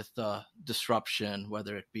disruption,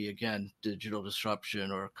 whether it be, again, digital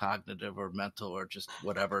disruption or cognitive or mental or just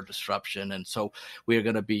whatever disruption. And so we are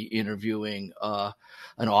going to be interviewing an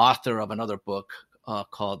author of another book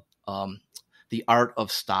called The Art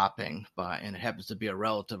of Stopping, and it happens to be a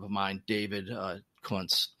relative of mine, David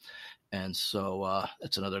Kuntz. And so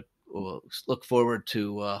it's another, we'll look forward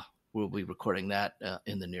to, we'll be recording that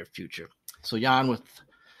in the near future. So Jan, with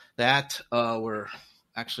that, we're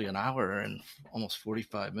actually an hour and almost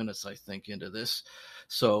 45 minutes, I think, into this.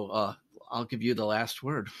 So I'll give you the last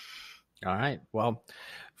word. All right. Well,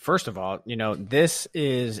 first of all, this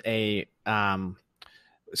is a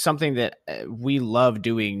something that we love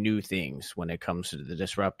doing new things when it comes to the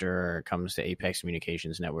Disruptor, or it comes to Apex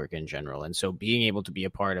Communications Network in general. And so being able to be a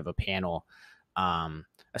part of a panel,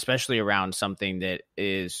 especially around something that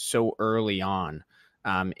is so early on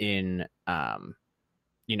in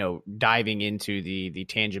diving into the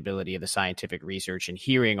tangibility of the scientific research and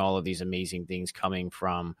hearing all of these amazing things coming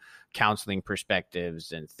from counseling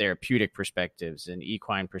perspectives and therapeutic perspectives and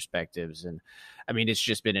equine perspectives. And I mean, it's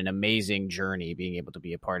just been an amazing journey being able to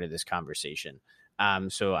be a part of this conversation.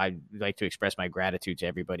 So I'd like to express my gratitude to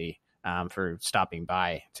everybody for stopping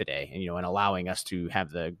by today and, and allowing us to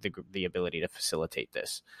have the ability to facilitate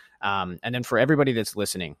this. And then for everybody that's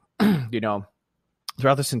listening,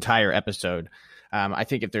 throughout this entire episode, I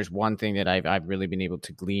think if there's one thing that I've really been able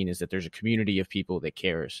to glean is that there's a community of people that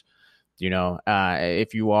cares.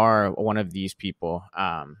 If you are one of these people,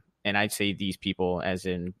 and I'd say these people as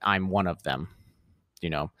in I'm one of them,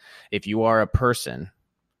 if you are a person,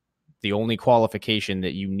 the only qualification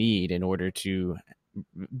that you need in order to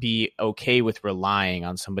be okay with relying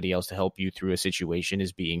on somebody else to help you through a situation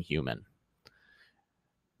is being human.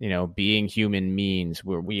 Being human means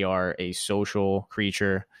we are a social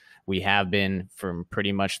creature. We have been from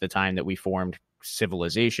pretty much the time that we formed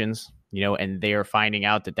civilizations, and they're finding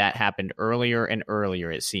out that happened earlier and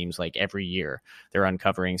earlier. It seems like every year they're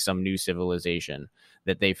uncovering some new civilization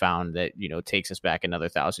that they found that, takes us back another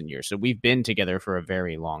 1,000 years. So we've been together for a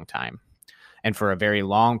very long time. And for a very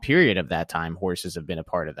long period of that time, horses have been a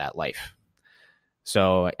part of that life.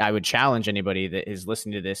 So I would challenge anybody that is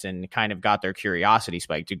listening to this and kind of got their curiosity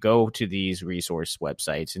spiked to go to these resource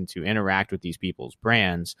websites and to interact with these people's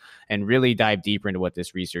brands and really dive deeper into what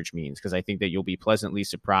this research means. Because I think that you'll be pleasantly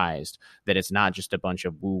surprised that it's not just a bunch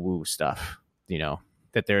of woo-woo stuff,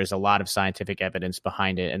 that there is a lot of scientific evidence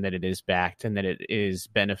behind it and that it is backed and that it is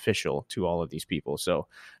beneficial to all of these people. So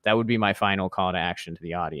that would be my final call to action to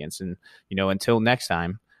the audience. And, until next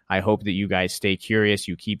time, I hope that you guys stay curious,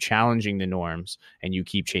 you keep challenging the norms, and you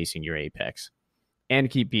keep chasing your apex. And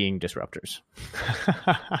keep being disruptors.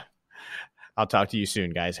 I'll talk to you soon,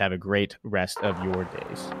 guys. Have a great rest of your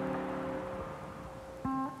days.